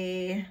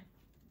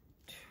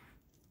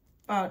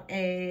about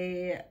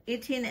a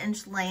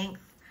 18-inch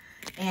length,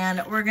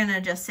 and we're gonna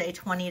just say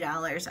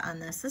 $20 on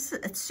this.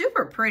 It's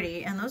super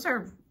pretty, and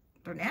they're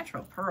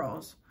natural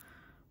pearls.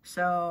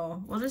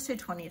 So we'll just say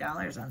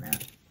 $20 on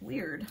that.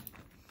 Weird.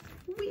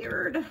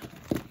 Weird.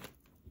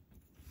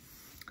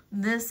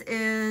 This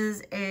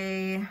is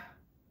a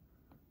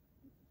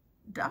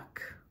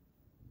duck.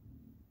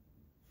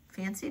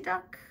 Fancy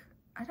duck.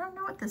 I don't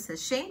know what this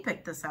is. Shane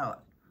picked this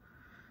out.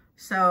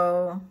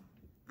 So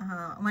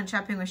I went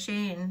shopping with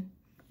Shane,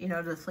 you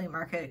know, to the flea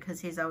market because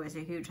he's always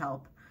a huge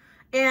help.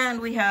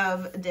 And we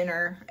have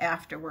dinner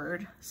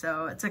afterward.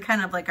 So it's a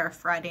kind of like our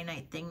Friday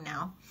night thing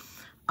now.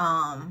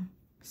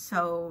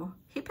 So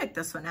he picked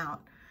this one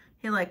out.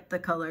 He liked the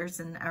colors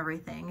and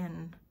everything,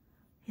 and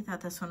he thought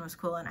this one was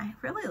cool, and I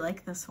really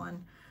like this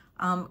one.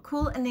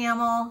 Cool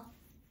enamel,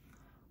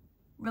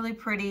 really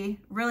pretty,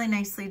 really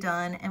nicely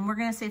done, and we're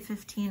gonna say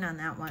 15 on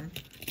that one.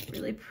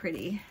 Really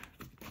pretty.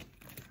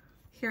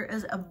 Here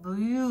is a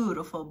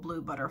beautiful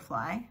blue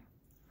butterfly.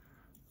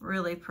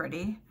 Really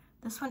pretty.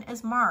 This one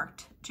is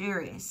marked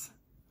Jerry's.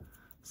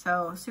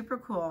 So super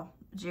cool,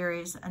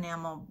 Jerry's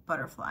enamel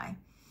butterfly.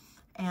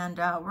 And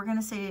we're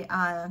gonna say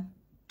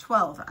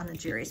 12 on the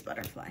Jerry's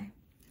butterfly.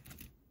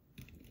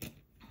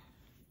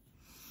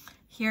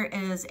 Here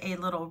is a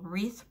little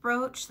wreath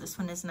brooch. This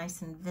one is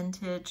nice and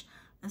vintage.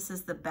 This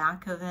is the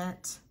back of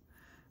it.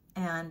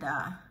 And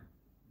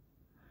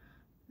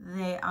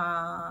they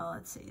are,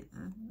 let's see,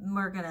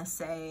 we're gonna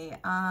say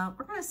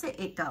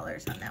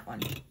 $8 on that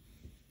one.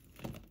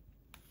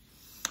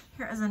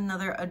 Here is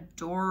another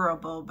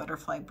adorable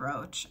butterfly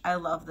brooch. I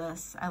love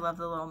this. I love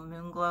the little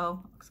moon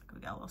glow. Looks like we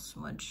got a little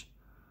smudge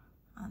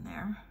on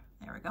there.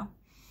 There we go.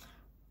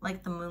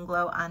 Like the moon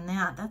glow on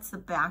that. That's the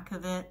back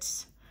of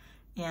it.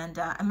 And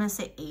I'm gonna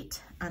say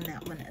 8 on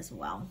that one as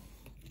well.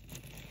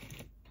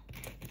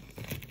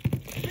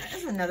 There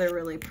is another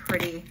really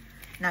pretty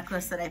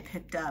necklace that I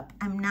picked up.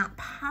 I'm not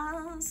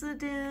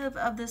positive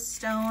of the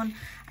stone.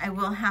 I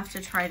will have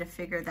to try to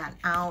figure that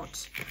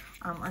out.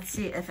 Let's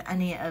see if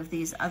any of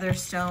these other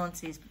stones,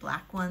 these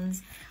black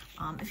ones,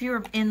 if you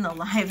were in the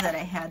live that I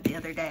had the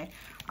other day,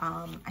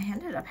 I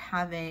ended up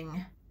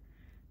having,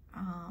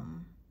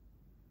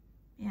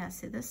 yeah,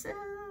 see, this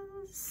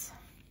is,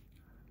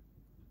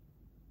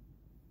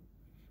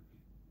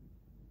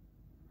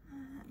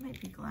 it might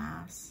be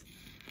glass.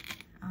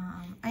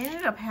 I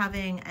ended up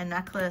having a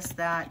necklace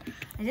that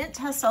I didn't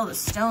test all the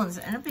stones.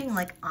 It ended up being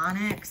like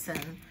onyx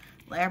and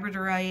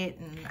labradorite,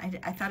 and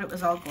I thought it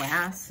was all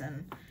glass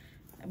and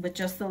with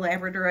just the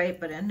labradorite,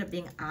 but it ended up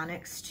being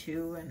onyx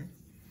too, and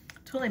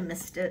totally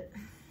missed it.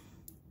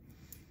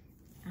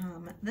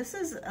 This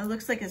is, it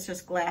looks like it's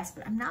just glass,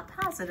 but I'm not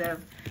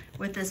positive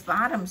what this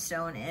bottom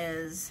stone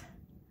is.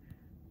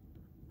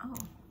 Oh,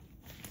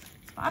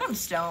 bottom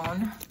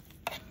stone.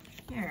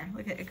 Here,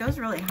 look at it, goes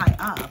really high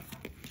up.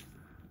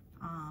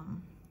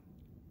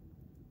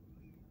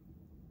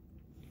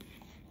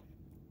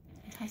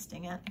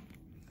 Testing it,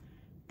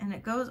 and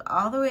it goes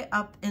all the way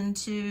up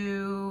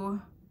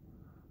into,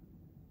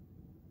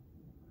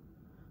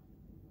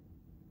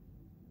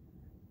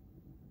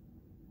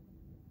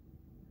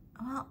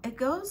 well, it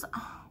goes,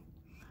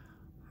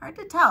 hard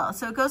to tell.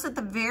 So it goes at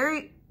the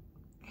very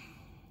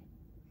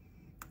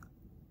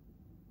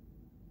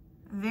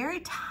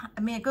top.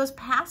 I mean, it goes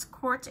past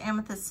quartz,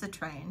 amethyst,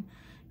 citrine,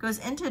 goes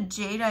into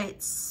jadeite,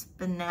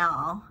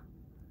 spinel.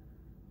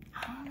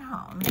 I don't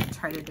know. I'm gonna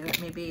try to do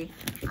it maybe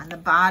on the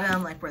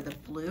bottom, like where the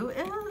blue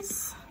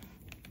is.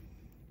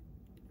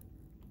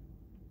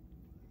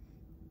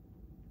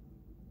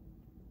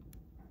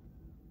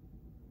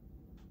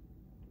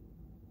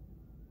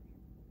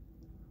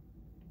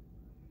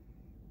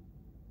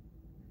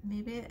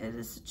 Maybe it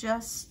is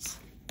just,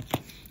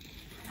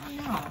 I don't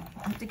know.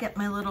 I have to get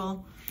my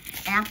little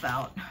app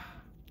out.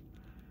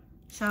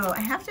 So I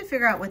have to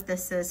figure out what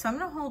this is. So I'm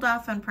gonna hold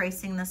off on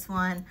pricing this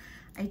one.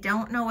 I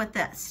don't know what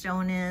that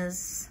stone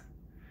is.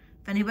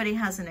 If anybody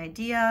has an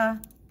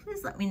idea,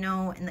 please let me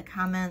know in the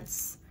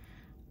comments.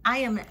 I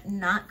am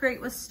not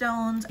great with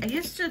stones. I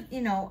used to,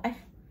 you know, a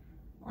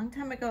long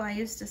time ago, I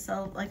used to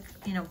sell like,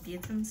 you know,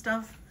 beads and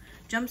stuff.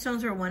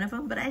 Gemstones were one of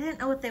them, but I didn't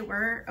know what they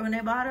were when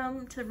I bought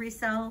them to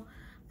resell.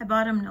 I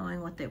bought them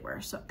knowing what they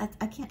were, so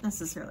I can't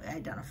necessarily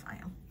identify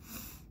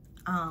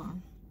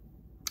them.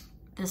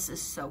 This is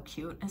so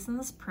cute. Isn't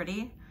this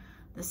pretty?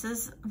 This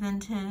is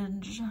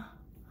vintage,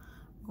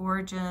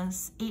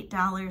 gorgeous.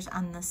 $8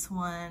 on this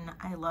one.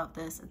 I love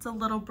this. It's a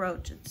little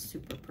brooch. It's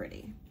super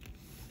pretty.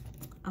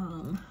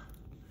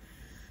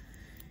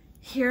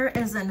 Here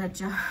is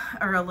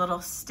a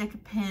little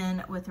stick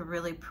pin with a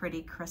really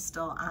pretty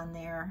crystal on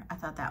there. I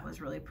thought that was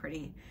really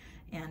pretty.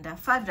 And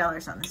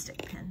 $5 on the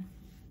stick pin.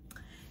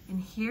 And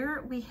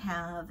here we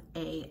have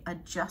a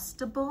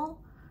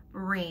adjustable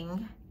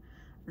ring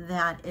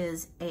that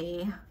is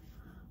a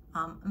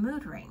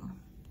mood ring.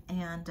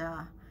 And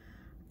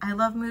I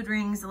love mood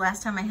rings. The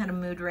last time I had a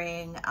mood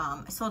ring,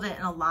 I sold it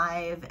in a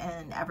live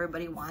and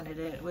everybody wanted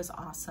it. It was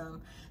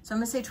awesome. So I'm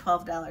gonna say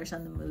 $12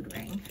 on the mood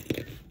ring.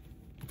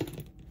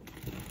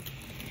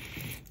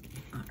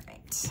 All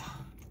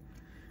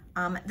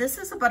right. This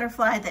is a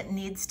butterfly that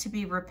needs to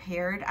be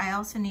repaired. I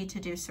also need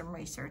to do some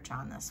research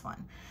on this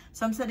one.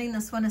 So I'm setting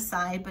this one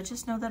aside, but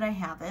just know that I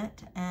have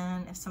it.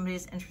 And if somebody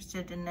is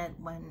interested in it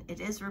when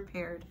it is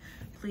repaired,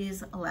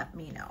 please let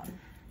me know.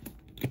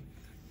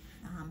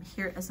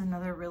 Here is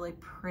another really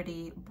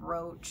pretty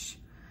brooch.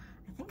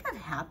 I think I've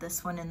had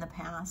this one in the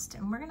past,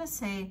 and we're gonna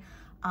say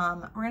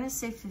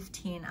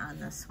 15 on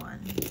this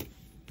one.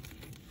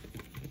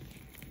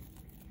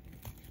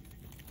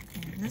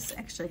 And this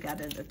actually got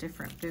at a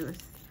different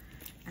booth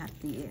at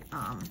the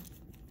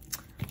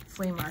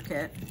flea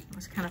market. It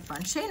was kind of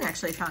fun. Shane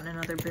actually found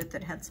another booth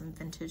that had some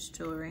vintage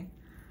jewelry.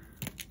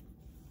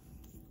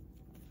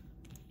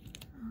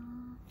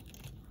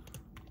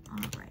 All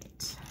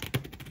right.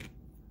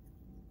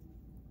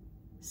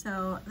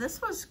 So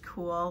this was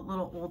cool,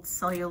 little old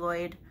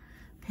celluloid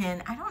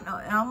pin. I don't know,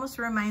 it almost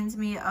reminds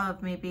me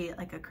of maybe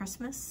like a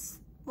Christmas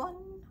one.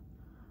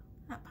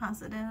 Not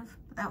positive,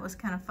 but that was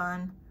kind of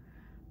fun.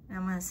 And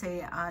I'm gonna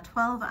say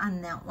 12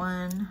 on that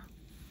one.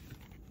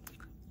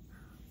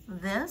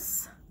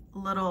 This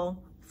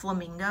little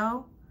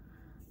flamingo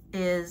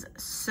is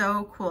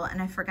so cool,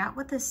 and I forgot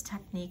what this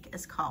technique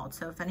is called.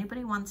 So if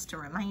anybody wants to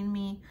remind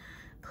me,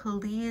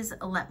 please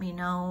let me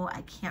know.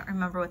 I can't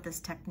remember what this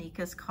technique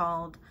is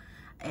called.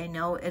 I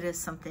know it is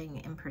something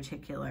in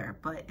particular,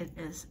 but it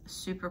is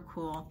super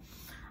cool.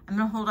 I'm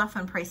gonna hold off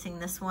on pricing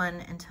this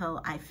one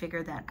until I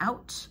figure that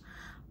out,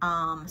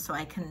 so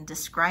I can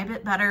describe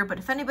it better. But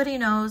if anybody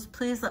knows,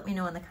 please let me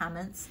know in the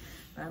comments.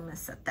 But I'm gonna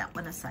set that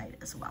one aside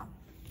as well.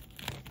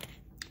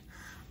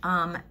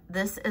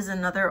 This is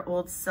another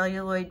old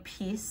celluloid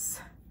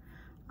piece.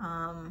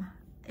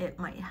 It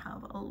might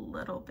have a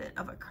little bit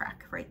of a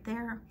crack right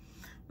there.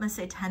 I'm gonna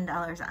say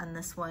 $10 on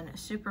this one.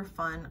 Super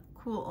fun,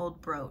 cool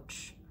old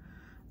brooch.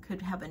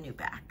 Could have a new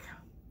back.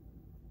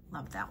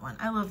 Love that one.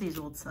 I love these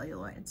old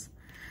celluloids.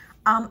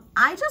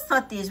 I just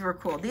thought these were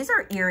cool. These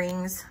are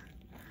earrings.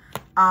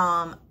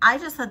 I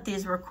just thought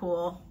these were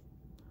cool.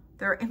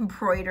 They're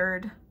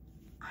embroidered.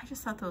 I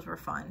just thought those were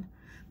fun.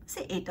 Let's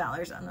say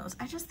 $8 on those.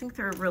 I just think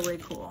they're really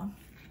cool.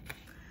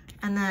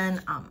 And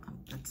then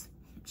that's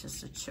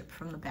just a chip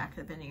from the back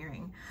of an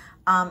earring.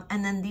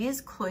 And then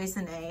these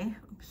cloisonne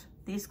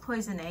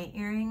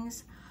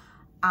earrings,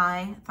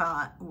 I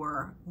thought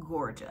were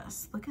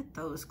gorgeous. Look at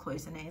those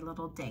cloisonne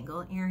little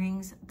dangle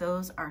earrings.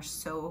 Those are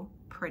so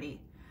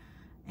pretty.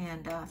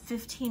 And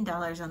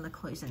 $15 on the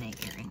cloisonne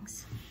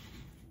earrings.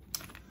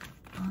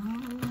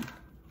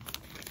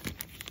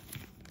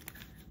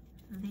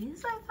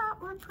 These I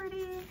thought were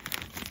pretty.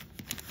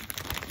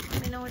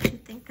 Let me know what you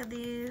think of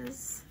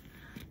these.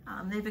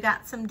 They've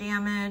got some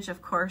damage,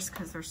 of course,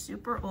 because they're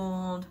super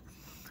old,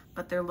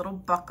 but they're little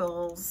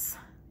buckles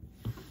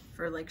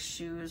for like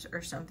shoes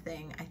or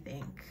something, I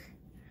think.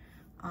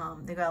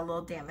 They got a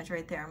little damage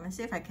right there. I'm gonna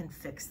see if I can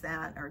fix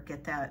that or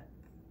get that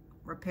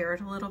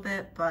repaired a little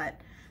bit, but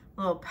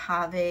little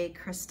pave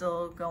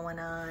crystal going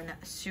on.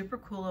 Super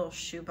cool little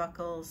shoe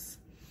buckles.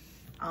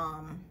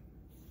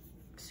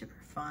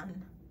 Super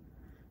fun.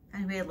 If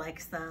anybody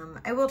likes them,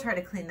 I will try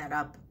to clean that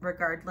up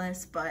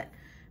regardless, but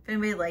if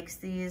anybody likes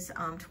these,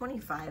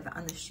 25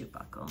 on the shoe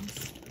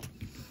buckles.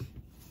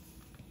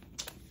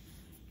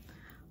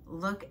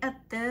 Look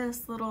at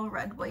this little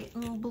red, white,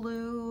 and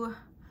blue.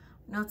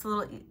 I know it's a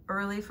little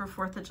early for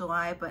 4th of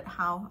July, but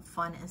how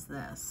fun is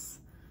this?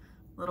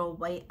 Little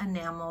white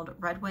enameled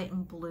red, white,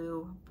 and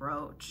blue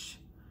brooch.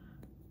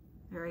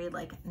 Very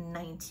like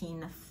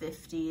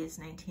 1950s,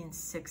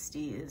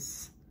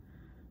 1960s,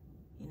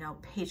 you know,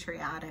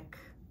 patriotic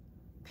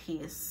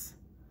piece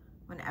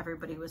when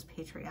everybody was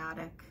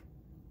patriotic.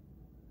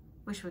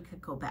 Wish we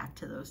could go back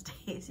to those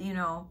days, you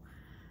know,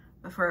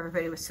 before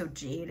everybody was so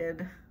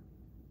jaded.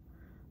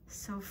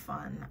 So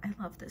fun. I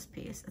love this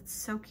piece. It's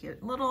so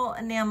cute. Little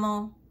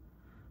enamel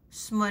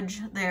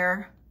smudge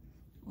there.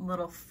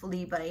 Little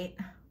flea bite.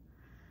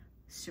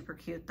 Super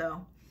cute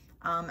though.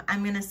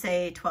 I'm gonna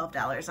say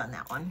 $12 on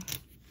that one.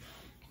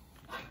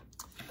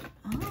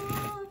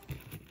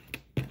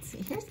 Let's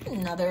see. Here's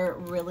another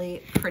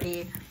really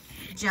pretty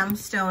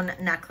gemstone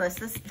necklace.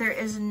 There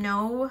is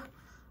no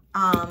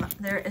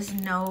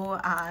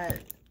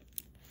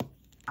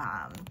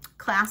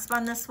clasp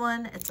on this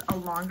one. It's a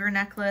longer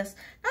necklace.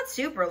 Not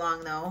super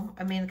long though.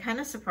 I mean, kind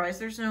of surprised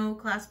there's no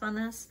clasp on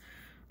this.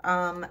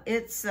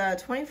 It's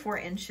 24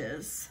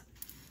 inches,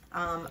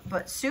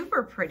 but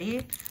super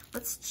pretty.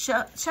 Let's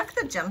check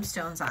the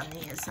gemstones on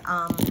these.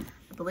 I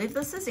believe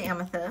this is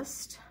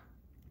amethyst.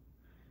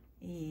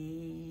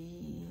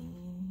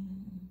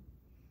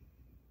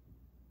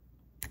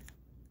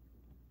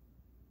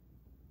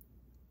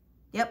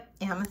 Yep,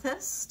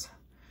 amethyst.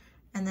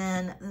 And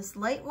then this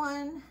light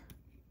one,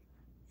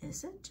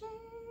 is it jade?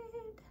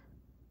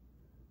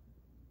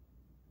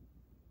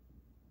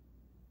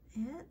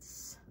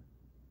 It's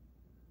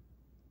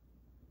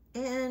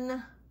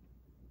in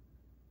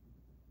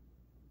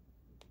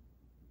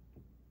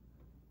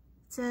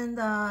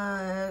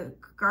the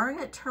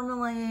garnet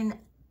tourmaline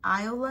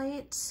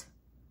iolite,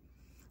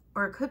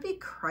 or it could be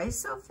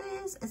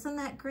chrysoprase. Isn't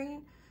that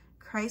green?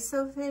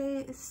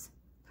 Chrysoprase.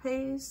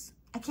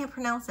 I can't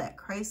pronounce that.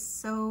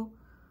 Chrysoprase.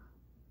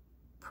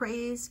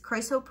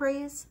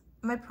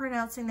 Am I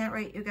pronouncing that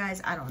right, you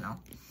guys? I don't know.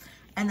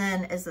 And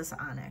then is this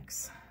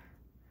onyx?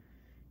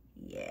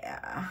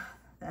 Yeah,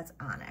 that's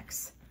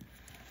onyx.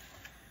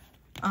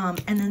 And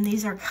then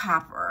these are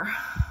copper.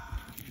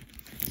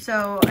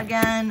 So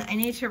again, I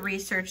need to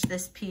research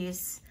this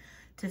piece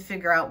to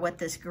figure out what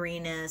this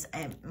green is.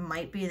 It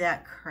might be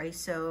that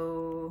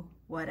chryso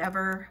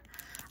whatever,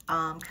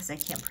 because I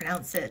can't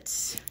pronounce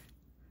it.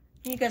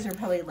 You guys are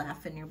probably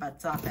laughing your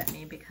butts off at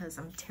me because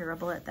I'm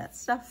terrible at that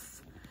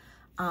stuff.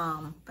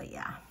 But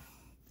yeah,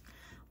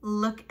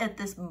 look at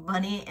this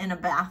bunny in a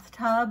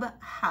bathtub.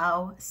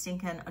 How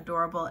stinking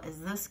adorable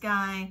is this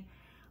guy?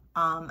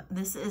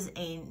 This is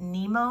a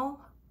Nemo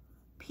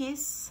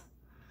piece.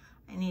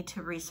 I need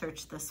to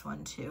research this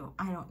one too.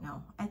 I don't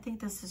know. I think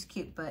this is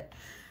cute, but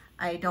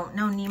I don't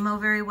know Nemo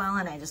very well,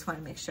 and I just want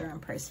to make sure I'm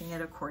pricing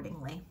it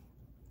accordingly.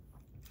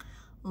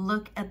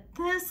 Look at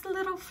this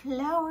little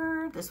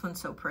flower. This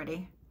one's so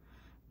pretty.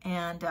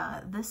 And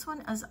this one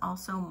is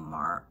also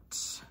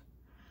marked.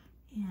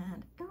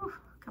 And, ooh,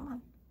 come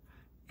on.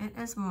 It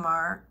is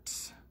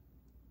marked.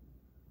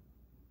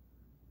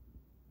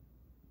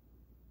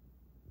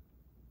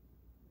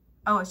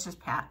 Oh, it's just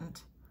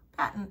patent.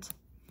 Patent.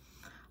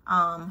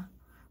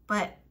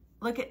 But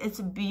look at,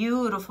 it's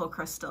beautiful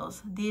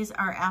crystals. These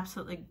are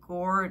absolutely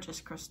gorgeous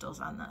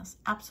crystals on this.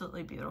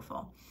 Absolutely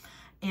beautiful.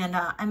 And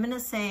I'm gonna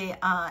say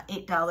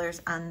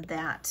 $8 on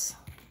that.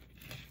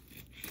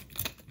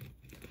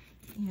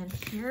 And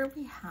here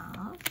we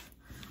have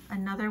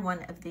another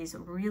one of these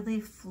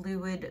really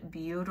fluid,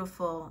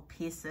 beautiful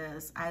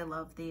pieces. I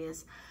love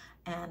these.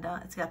 And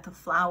it's got the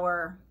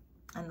flower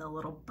and the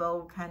little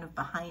bow kind of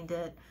behind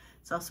it.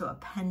 It's also a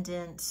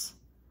pendant.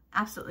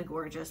 Absolutely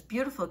gorgeous.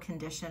 Beautiful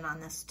condition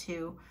on this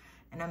too.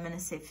 And I'm gonna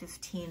say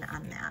 15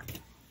 on that.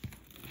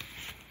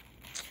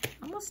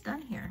 Almost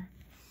done here.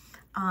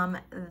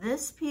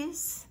 This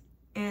piece,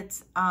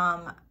 it's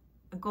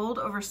gold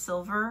over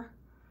silver.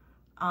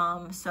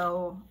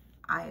 So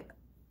I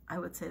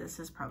would say this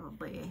is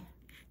probably,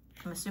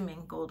 I'm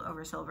assuming gold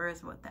over silver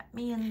is what that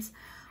means.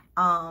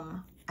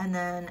 And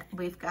then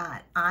we've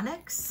got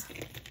onyx,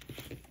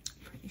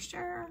 pretty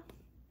sure.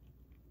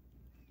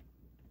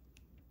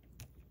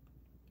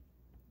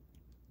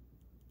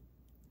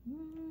 I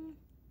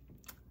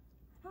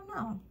don't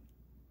know.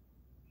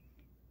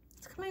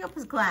 It's coming up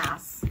as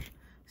glass.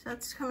 So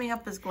that's coming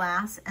up as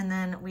glass. And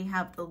then we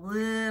have the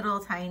little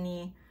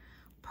tiny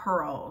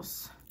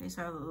pearls. These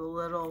are the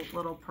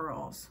little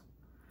pearls.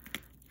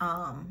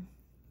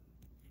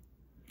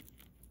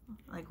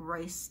 Like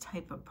rice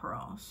type of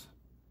pearls.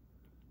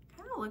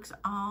 Kind of looks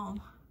all,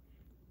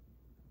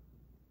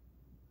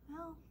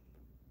 well,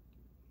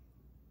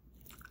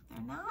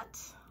 they're not.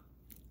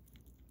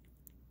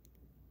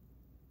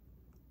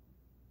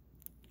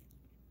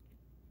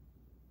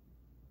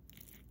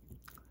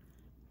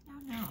 I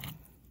don't know.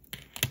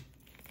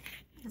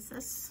 Is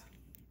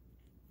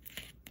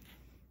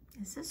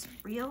this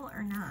real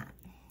or not?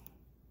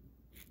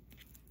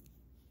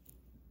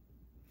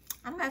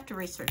 I'm gonna have to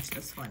research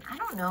this one. I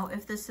don't know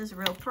if this is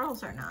real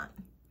pearls or not.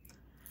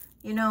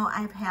 You know,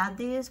 I've had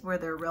these where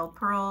they're real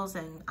pearls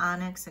and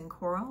onyx and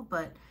coral,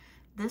 but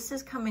this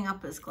is coming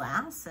up as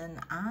glass, and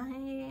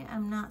I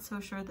am not so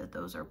sure that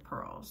those are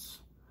pearls.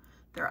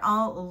 They're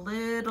all a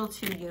little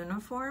too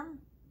uniform,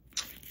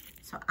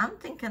 so I'm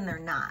thinking they're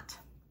not.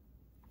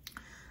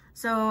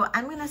 So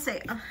I'm gonna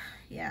say,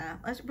 yeah,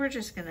 we're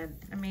just gonna,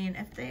 I mean,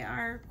 if they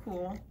are,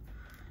 cool,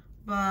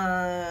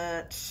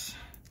 but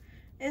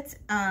it's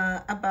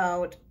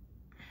about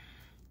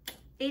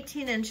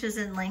 18 inches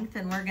in length,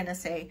 and we're gonna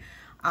say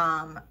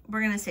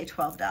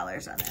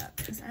 $12 on that,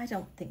 because I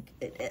don't think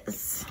it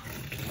is.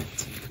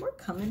 We're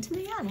coming to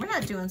the end. We're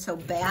not doing so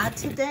bad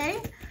today.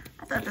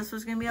 I thought this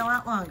was gonna be a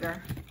lot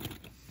longer.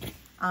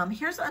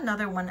 Here's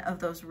another one of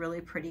those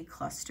really pretty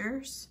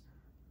clusters,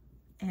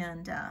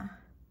 and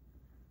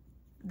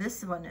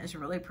this one is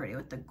really pretty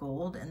with the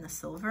gold and the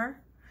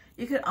silver.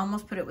 You could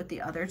almost put it with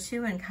the other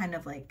two and kind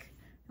of like,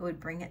 it would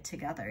bring it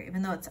together,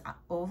 even though it's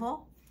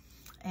oval.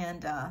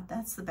 And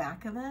that's the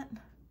back of it.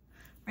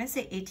 We're gonna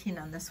say 18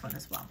 on this one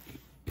as well.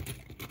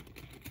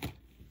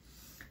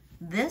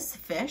 This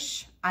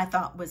fish I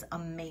thought was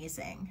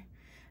amazing.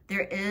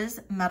 There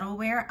is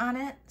metalware on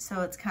it,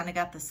 so it's kind of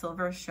got the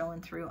silver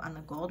showing through on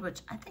the gold,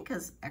 which I think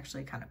is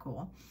actually kind of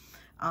cool.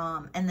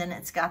 And then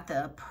it's got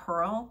the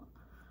pearl,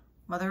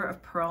 mother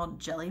of pearl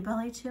jelly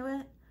belly to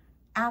it.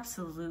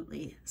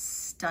 Absolutely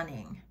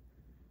stunning.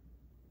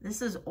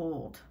 This is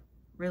old,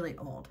 really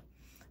old.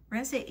 We're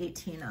gonna say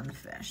 18 on the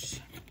fish.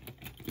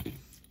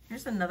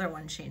 Here's another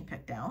one Shane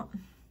picked out.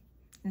 You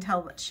can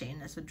tell what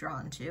Shane is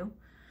drawn to.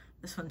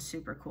 This one's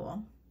super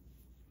cool.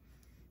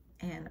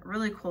 And a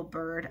really cool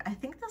bird. I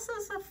think this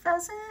is a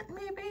pheasant,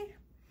 maybe.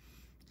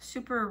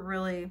 Super,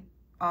 really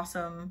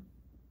awesome.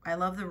 I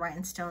love the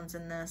rhinestones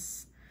in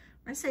this.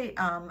 We're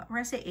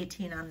gonna say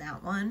 18 on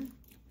that one.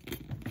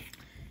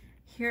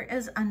 Here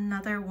is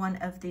another one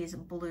of these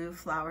blue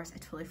flowers. I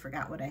totally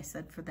forgot what I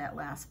said for that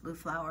last blue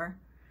flower.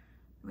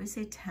 Did we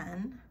say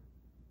 10?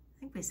 I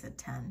think we said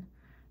 10.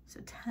 So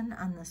 10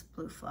 on this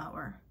blue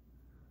flower,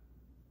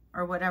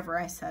 or whatever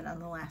I said on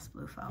the last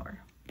blue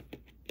flower.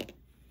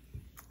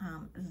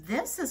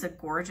 This is a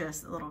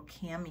gorgeous little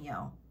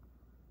cameo,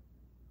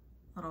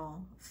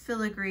 little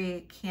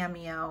filigree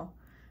cameo.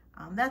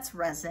 That's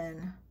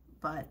resin,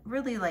 but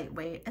really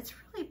lightweight. It's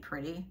really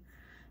pretty.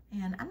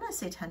 And I'm gonna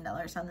say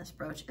 $10 on this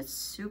brooch. It's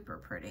super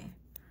pretty.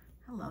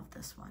 I love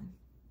this one.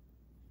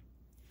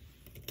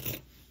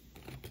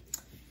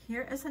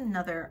 Here is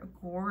another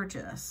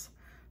gorgeous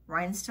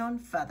rhinestone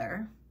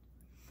feather.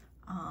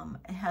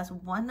 It has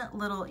one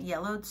little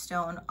yellowed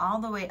stone all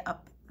the way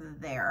up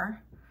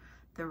there.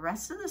 The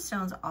rest of the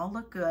stones all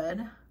look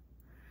good.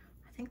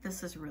 I think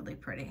this is really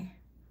pretty.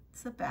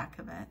 It's the back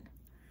of it.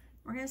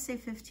 We're gonna say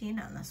 15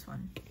 on this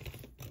one.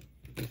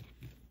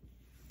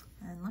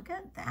 And look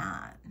at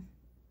that.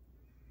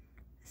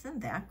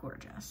 Isn't that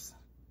gorgeous?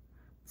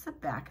 It's the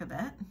back of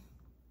it.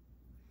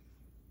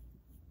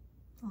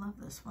 I love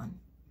this one.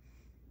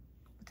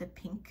 With the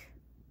pink,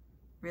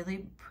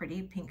 really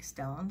pretty pink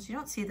stones. You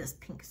don't see this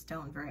pink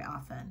stone very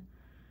often.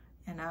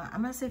 And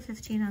I'm gonna say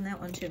 15 on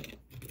that one too.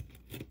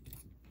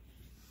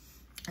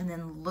 And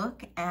then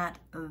look at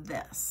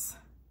this.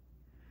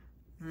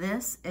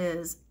 This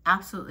is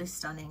absolutely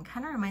stunning.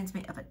 Kind of reminds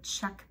me of a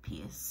check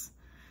piece.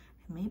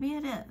 Maybe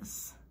it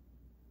is.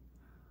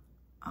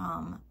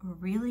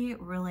 Really,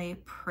 really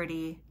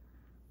pretty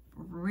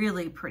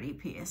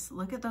piece.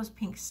 Look at those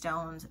pink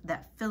stones,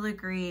 that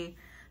filigree,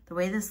 the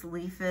way this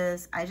leaf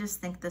is. I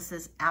just think this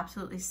is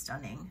absolutely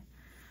stunning.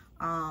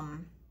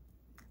 And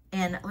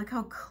look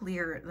how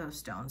clear those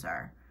stones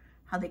are,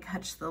 how they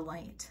catch the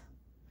light.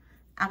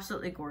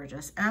 Absolutely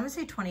gorgeous. And I'm gonna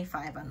say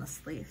 25 on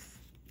this leaf.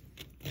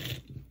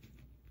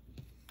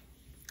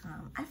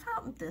 I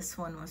thought this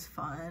one was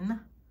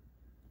fun.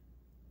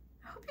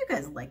 I hope you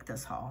guys like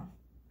this haul.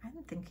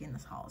 I'm thinking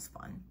this haul is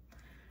fun.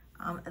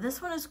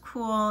 This one is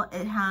cool.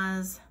 It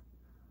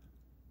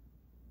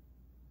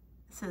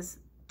says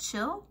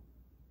Chico?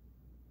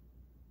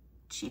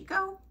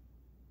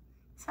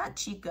 It's not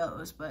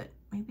Chico's, but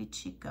maybe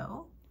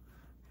Chico.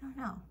 I don't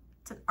know.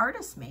 It's an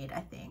artist made, I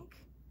think.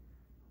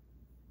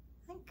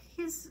 I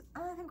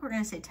think we're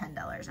gonna say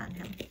 $10 on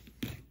him.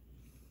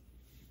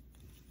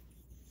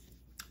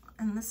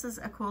 And this is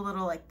a cool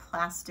little like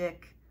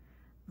plastic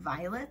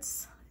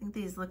violets. I think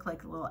these look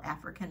like little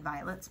African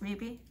violets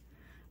maybe.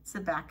 It's the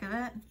back of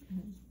it.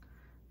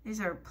 These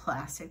are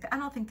plastic. I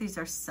don't think these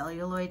are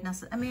celluloid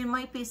necessarily. I mean, it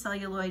might be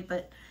celluloid,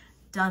 but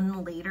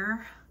done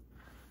later.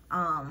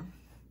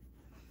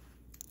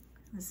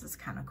 This is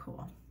kind of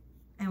cool.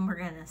 And we're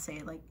gonna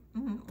say like,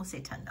 we'll say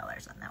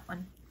 $10 on that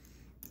one.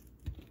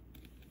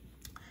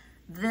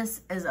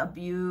 This is a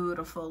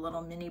beautiful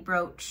little mini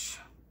brooch.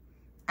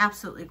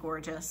 Absolutely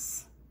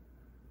gorgeous.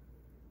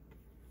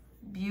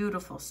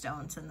 Beautiful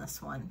stones in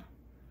this one.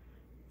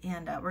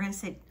 And we're gonna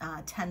say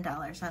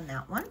 $10 on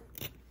that one.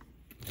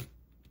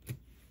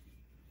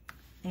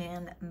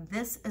 And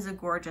this is a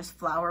gorgeous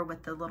flower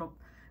with the little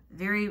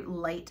very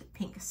light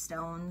pink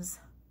stones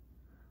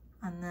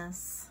on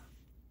this.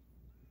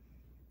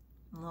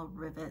 Little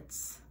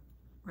rivets,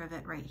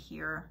 rivet right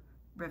here,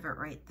 rivet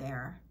right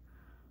there.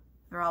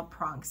 They're all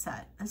prong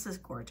set. This is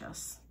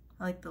gorgeous.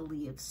 I like the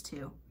leaves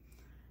too.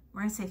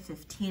 We're gonna say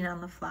 15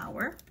 on the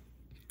flower.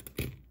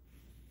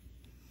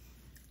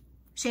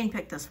 Shane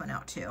picked this one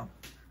out too.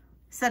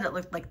 Said it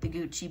looked like the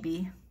Gucci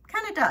bee.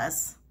 Kind of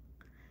does.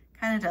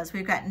 Kind of does.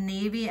 We've got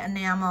navy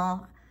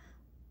enamel,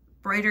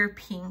 brighter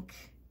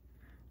pink,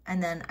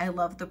 and then I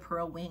love the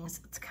pearl wings.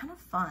 It's kind of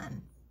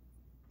fun.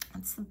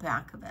 That's the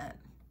back of it.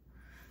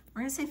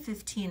 We're gonna say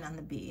 15 on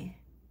the bee.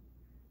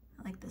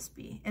 I like this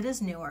bee. It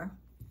is newer,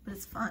 but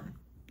it's fun.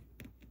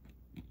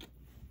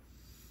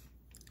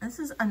 This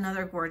is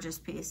another gorgeous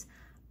piece.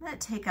 I'm gonna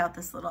take out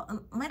this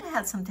little, might have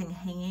had something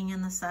hanging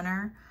in the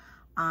center,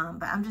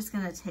 but I'm just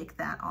gonna take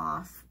that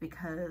off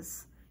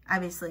because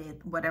obviously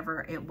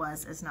whatever it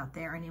was is not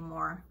there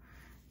anymore.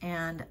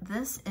 And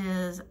this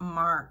is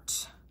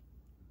marked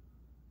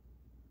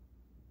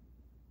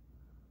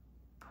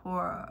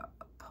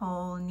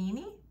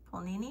Polnini,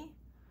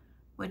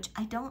 which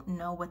I don't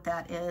know what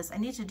that is. I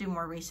need to do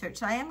more research.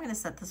 So I am gonna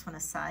set this one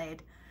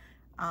aside.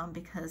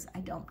 because I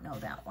don't know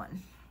that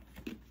one.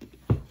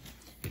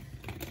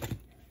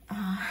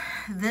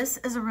 This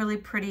is a really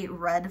pretty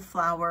red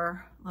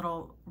flower,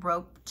 little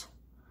roped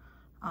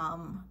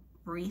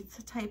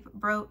wreath type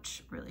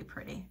brooch, really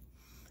pretty.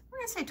 We're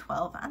gonna say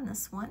 12 on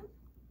this one.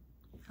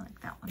 I like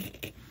that one.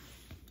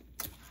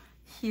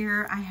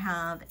 Here I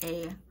have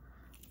a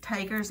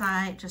tiger's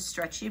eye, just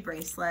stretchy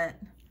bracelet,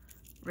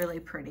 really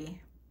pretty.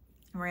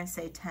 And we're gonna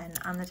say 10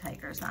 on the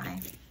tiger's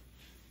eye.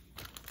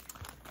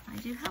 I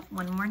do have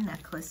one more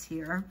necklace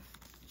here.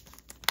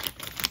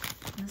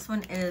 This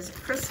one is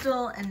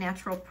crystal and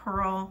natural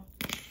pearl.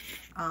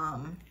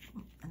 And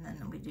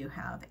then we do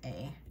have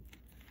a,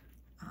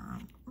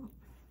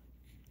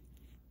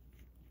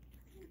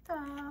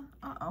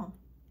 uh-oh.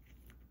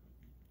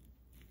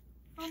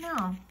 Oh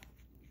no.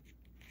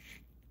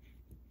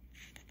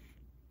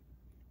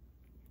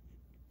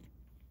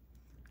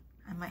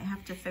 I might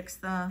have to fix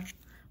the,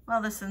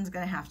 well, this one's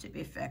gonna have to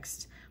be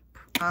fixed.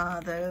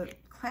 The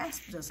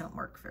clasp doesn't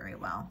work very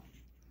well.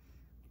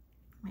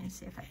 Let me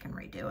see if I can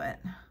redo it.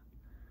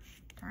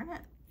 Darn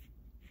it.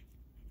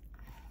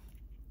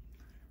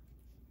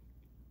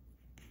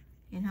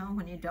 You know,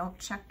 when you don't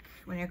check,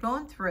 when you're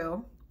going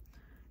through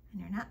and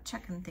you're not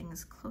checking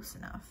things close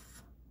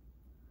enough,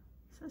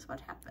 this is what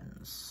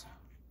happens.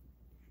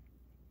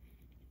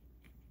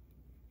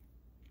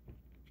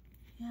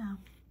 Yeah.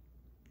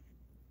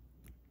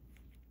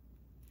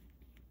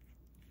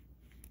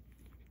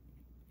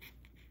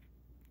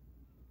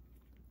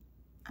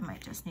 I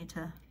might just need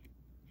to,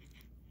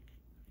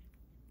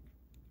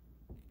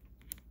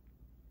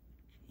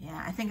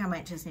 yeah, I think I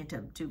might just need to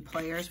do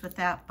players with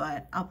that,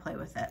 but I'll play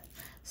with it.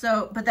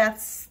 So, but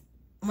that's,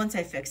 once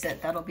I fix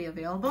it, that'll be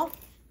available.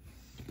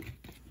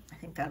 I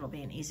think that'll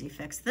be an easy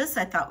fix. This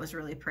I thought was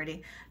really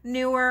pretty.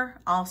 Newer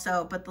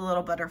also, but the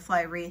little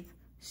butterfly wreath,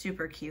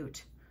 super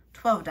cute.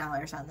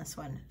 $12 on this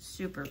one,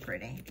 super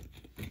pretty.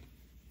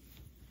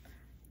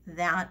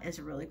 That is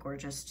really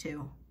gorgeous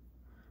too.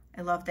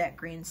 I love that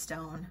green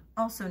stone,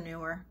 also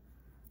newer.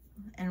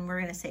 And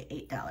we're gonna say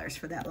 $8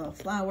 for that little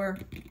flower.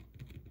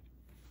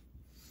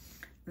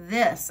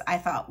 This I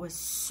thought was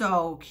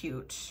so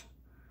cute.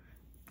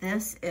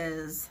 This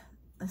is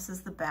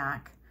the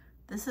back.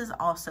 This is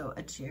also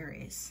a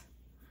Jerry's.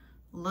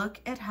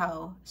 Look at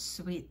how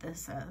sweet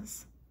this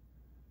is.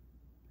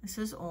 This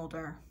is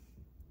older.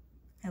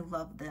 I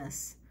love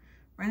this.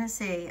 We're gonna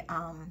say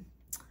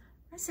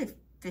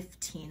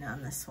 15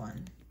 on this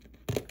one.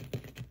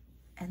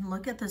 And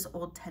look at this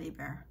old teddy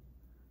bear.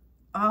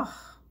 Oh,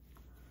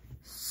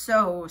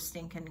 so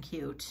stinking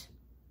cute.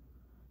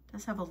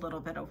 Does have a little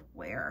bit of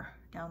wear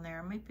down there.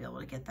 I might be able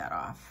to get that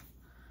off.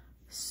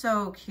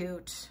 So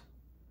cute.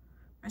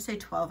 I say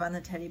 12 on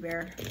the teddy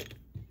bear.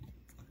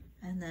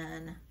 And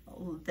then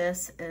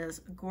this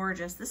is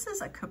gorgeous. This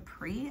is a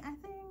capri, I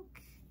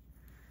think.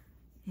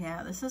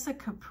 Yeah, this is a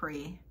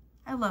capri.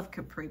 I love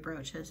capri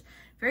brooches.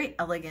 Very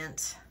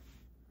elegant.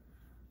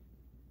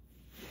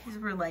 These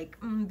were like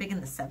big in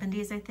the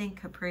 70s, I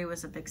think. Capri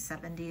was a big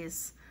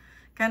 70s.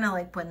 Kind of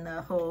like when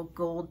the whole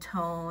gold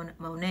tone,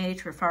 Monet,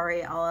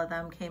 Trifari, all of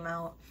them came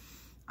out.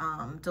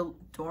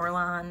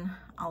 Dorlan,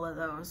 all of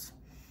those.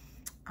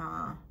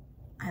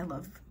 I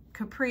love,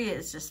 Capri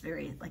is just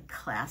very like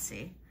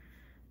classy.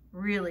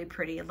 Really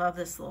pretty. I love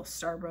this little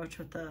star brooch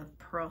with the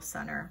pearl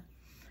center.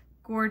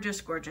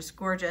 Gorgeous, gorgeous,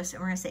 gorgeous.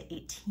 And we're gonna say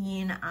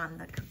 18 on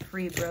the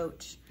Capri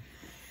brooch.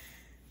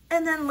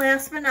 And then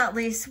last but not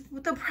least,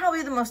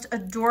 probably the most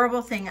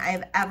adorable thing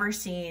I've ever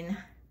seen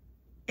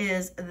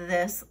is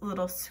this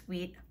little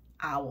sweet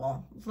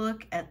owl.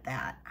 Look at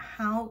that.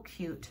 How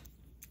cute.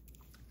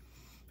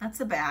 That's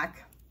the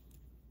back.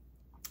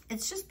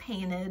 It's just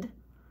painted.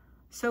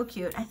 So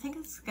cute. I think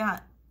it's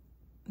got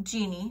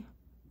Jeannie.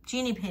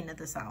 Jeannie painted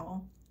this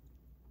owl.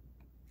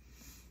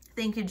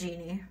 Thank you,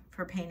 Jeannie,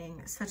 for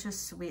painting such a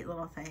sweet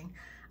little thing.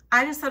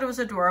 I just thought it was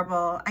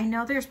adorable. I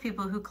know there's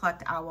people who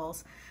collect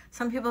owls.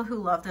 Some people who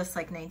love this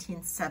like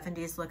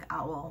 1970s look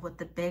owl with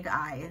the big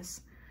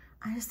eyes.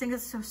 I just think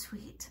it's so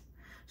sweet.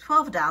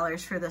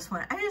 $12 for this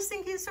one. I just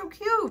think he's so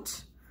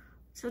cute.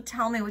 So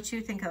tell me what you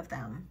think of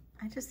them.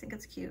 I just think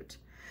it's cute.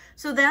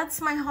 So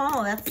that's my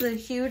haul. That's the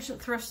huge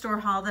thrift store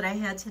haul that I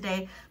had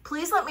today.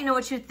 Please let me know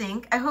what you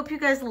think. I hope you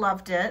guys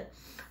loved it.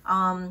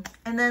 And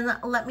then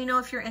let me know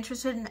if you're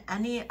interested in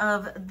any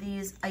of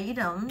these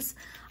items.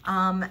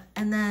 And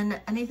then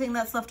anything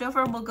that's left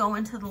over will go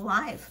into the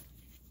live.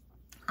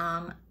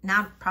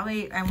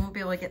 Probably I won't be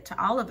able to get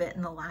to all of it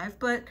in the live,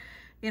 but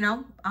you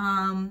know,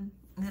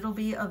 it'll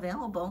be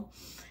available.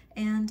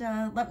 And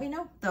let me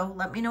know though.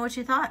 Let me know what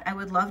you thought. I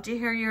would love to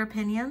hear your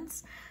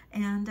opinions.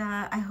 And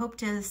I hope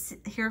to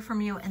hear from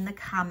you in the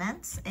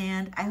comments.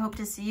 And I hope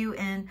to see you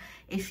in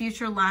a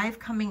future live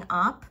coming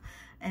up.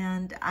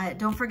 And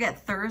don't forget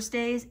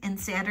Thursdays and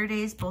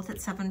Saturdays, both at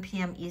 7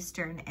 p.m.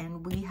 Eastern,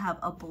 and we have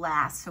a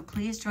blast. So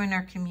please join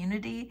our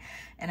community,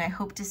 and I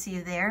hope to see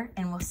you there,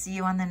 and we'll see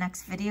you on the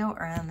next video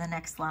or on the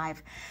next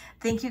live.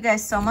 Thank you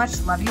guys so much.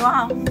 Love you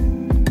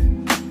all.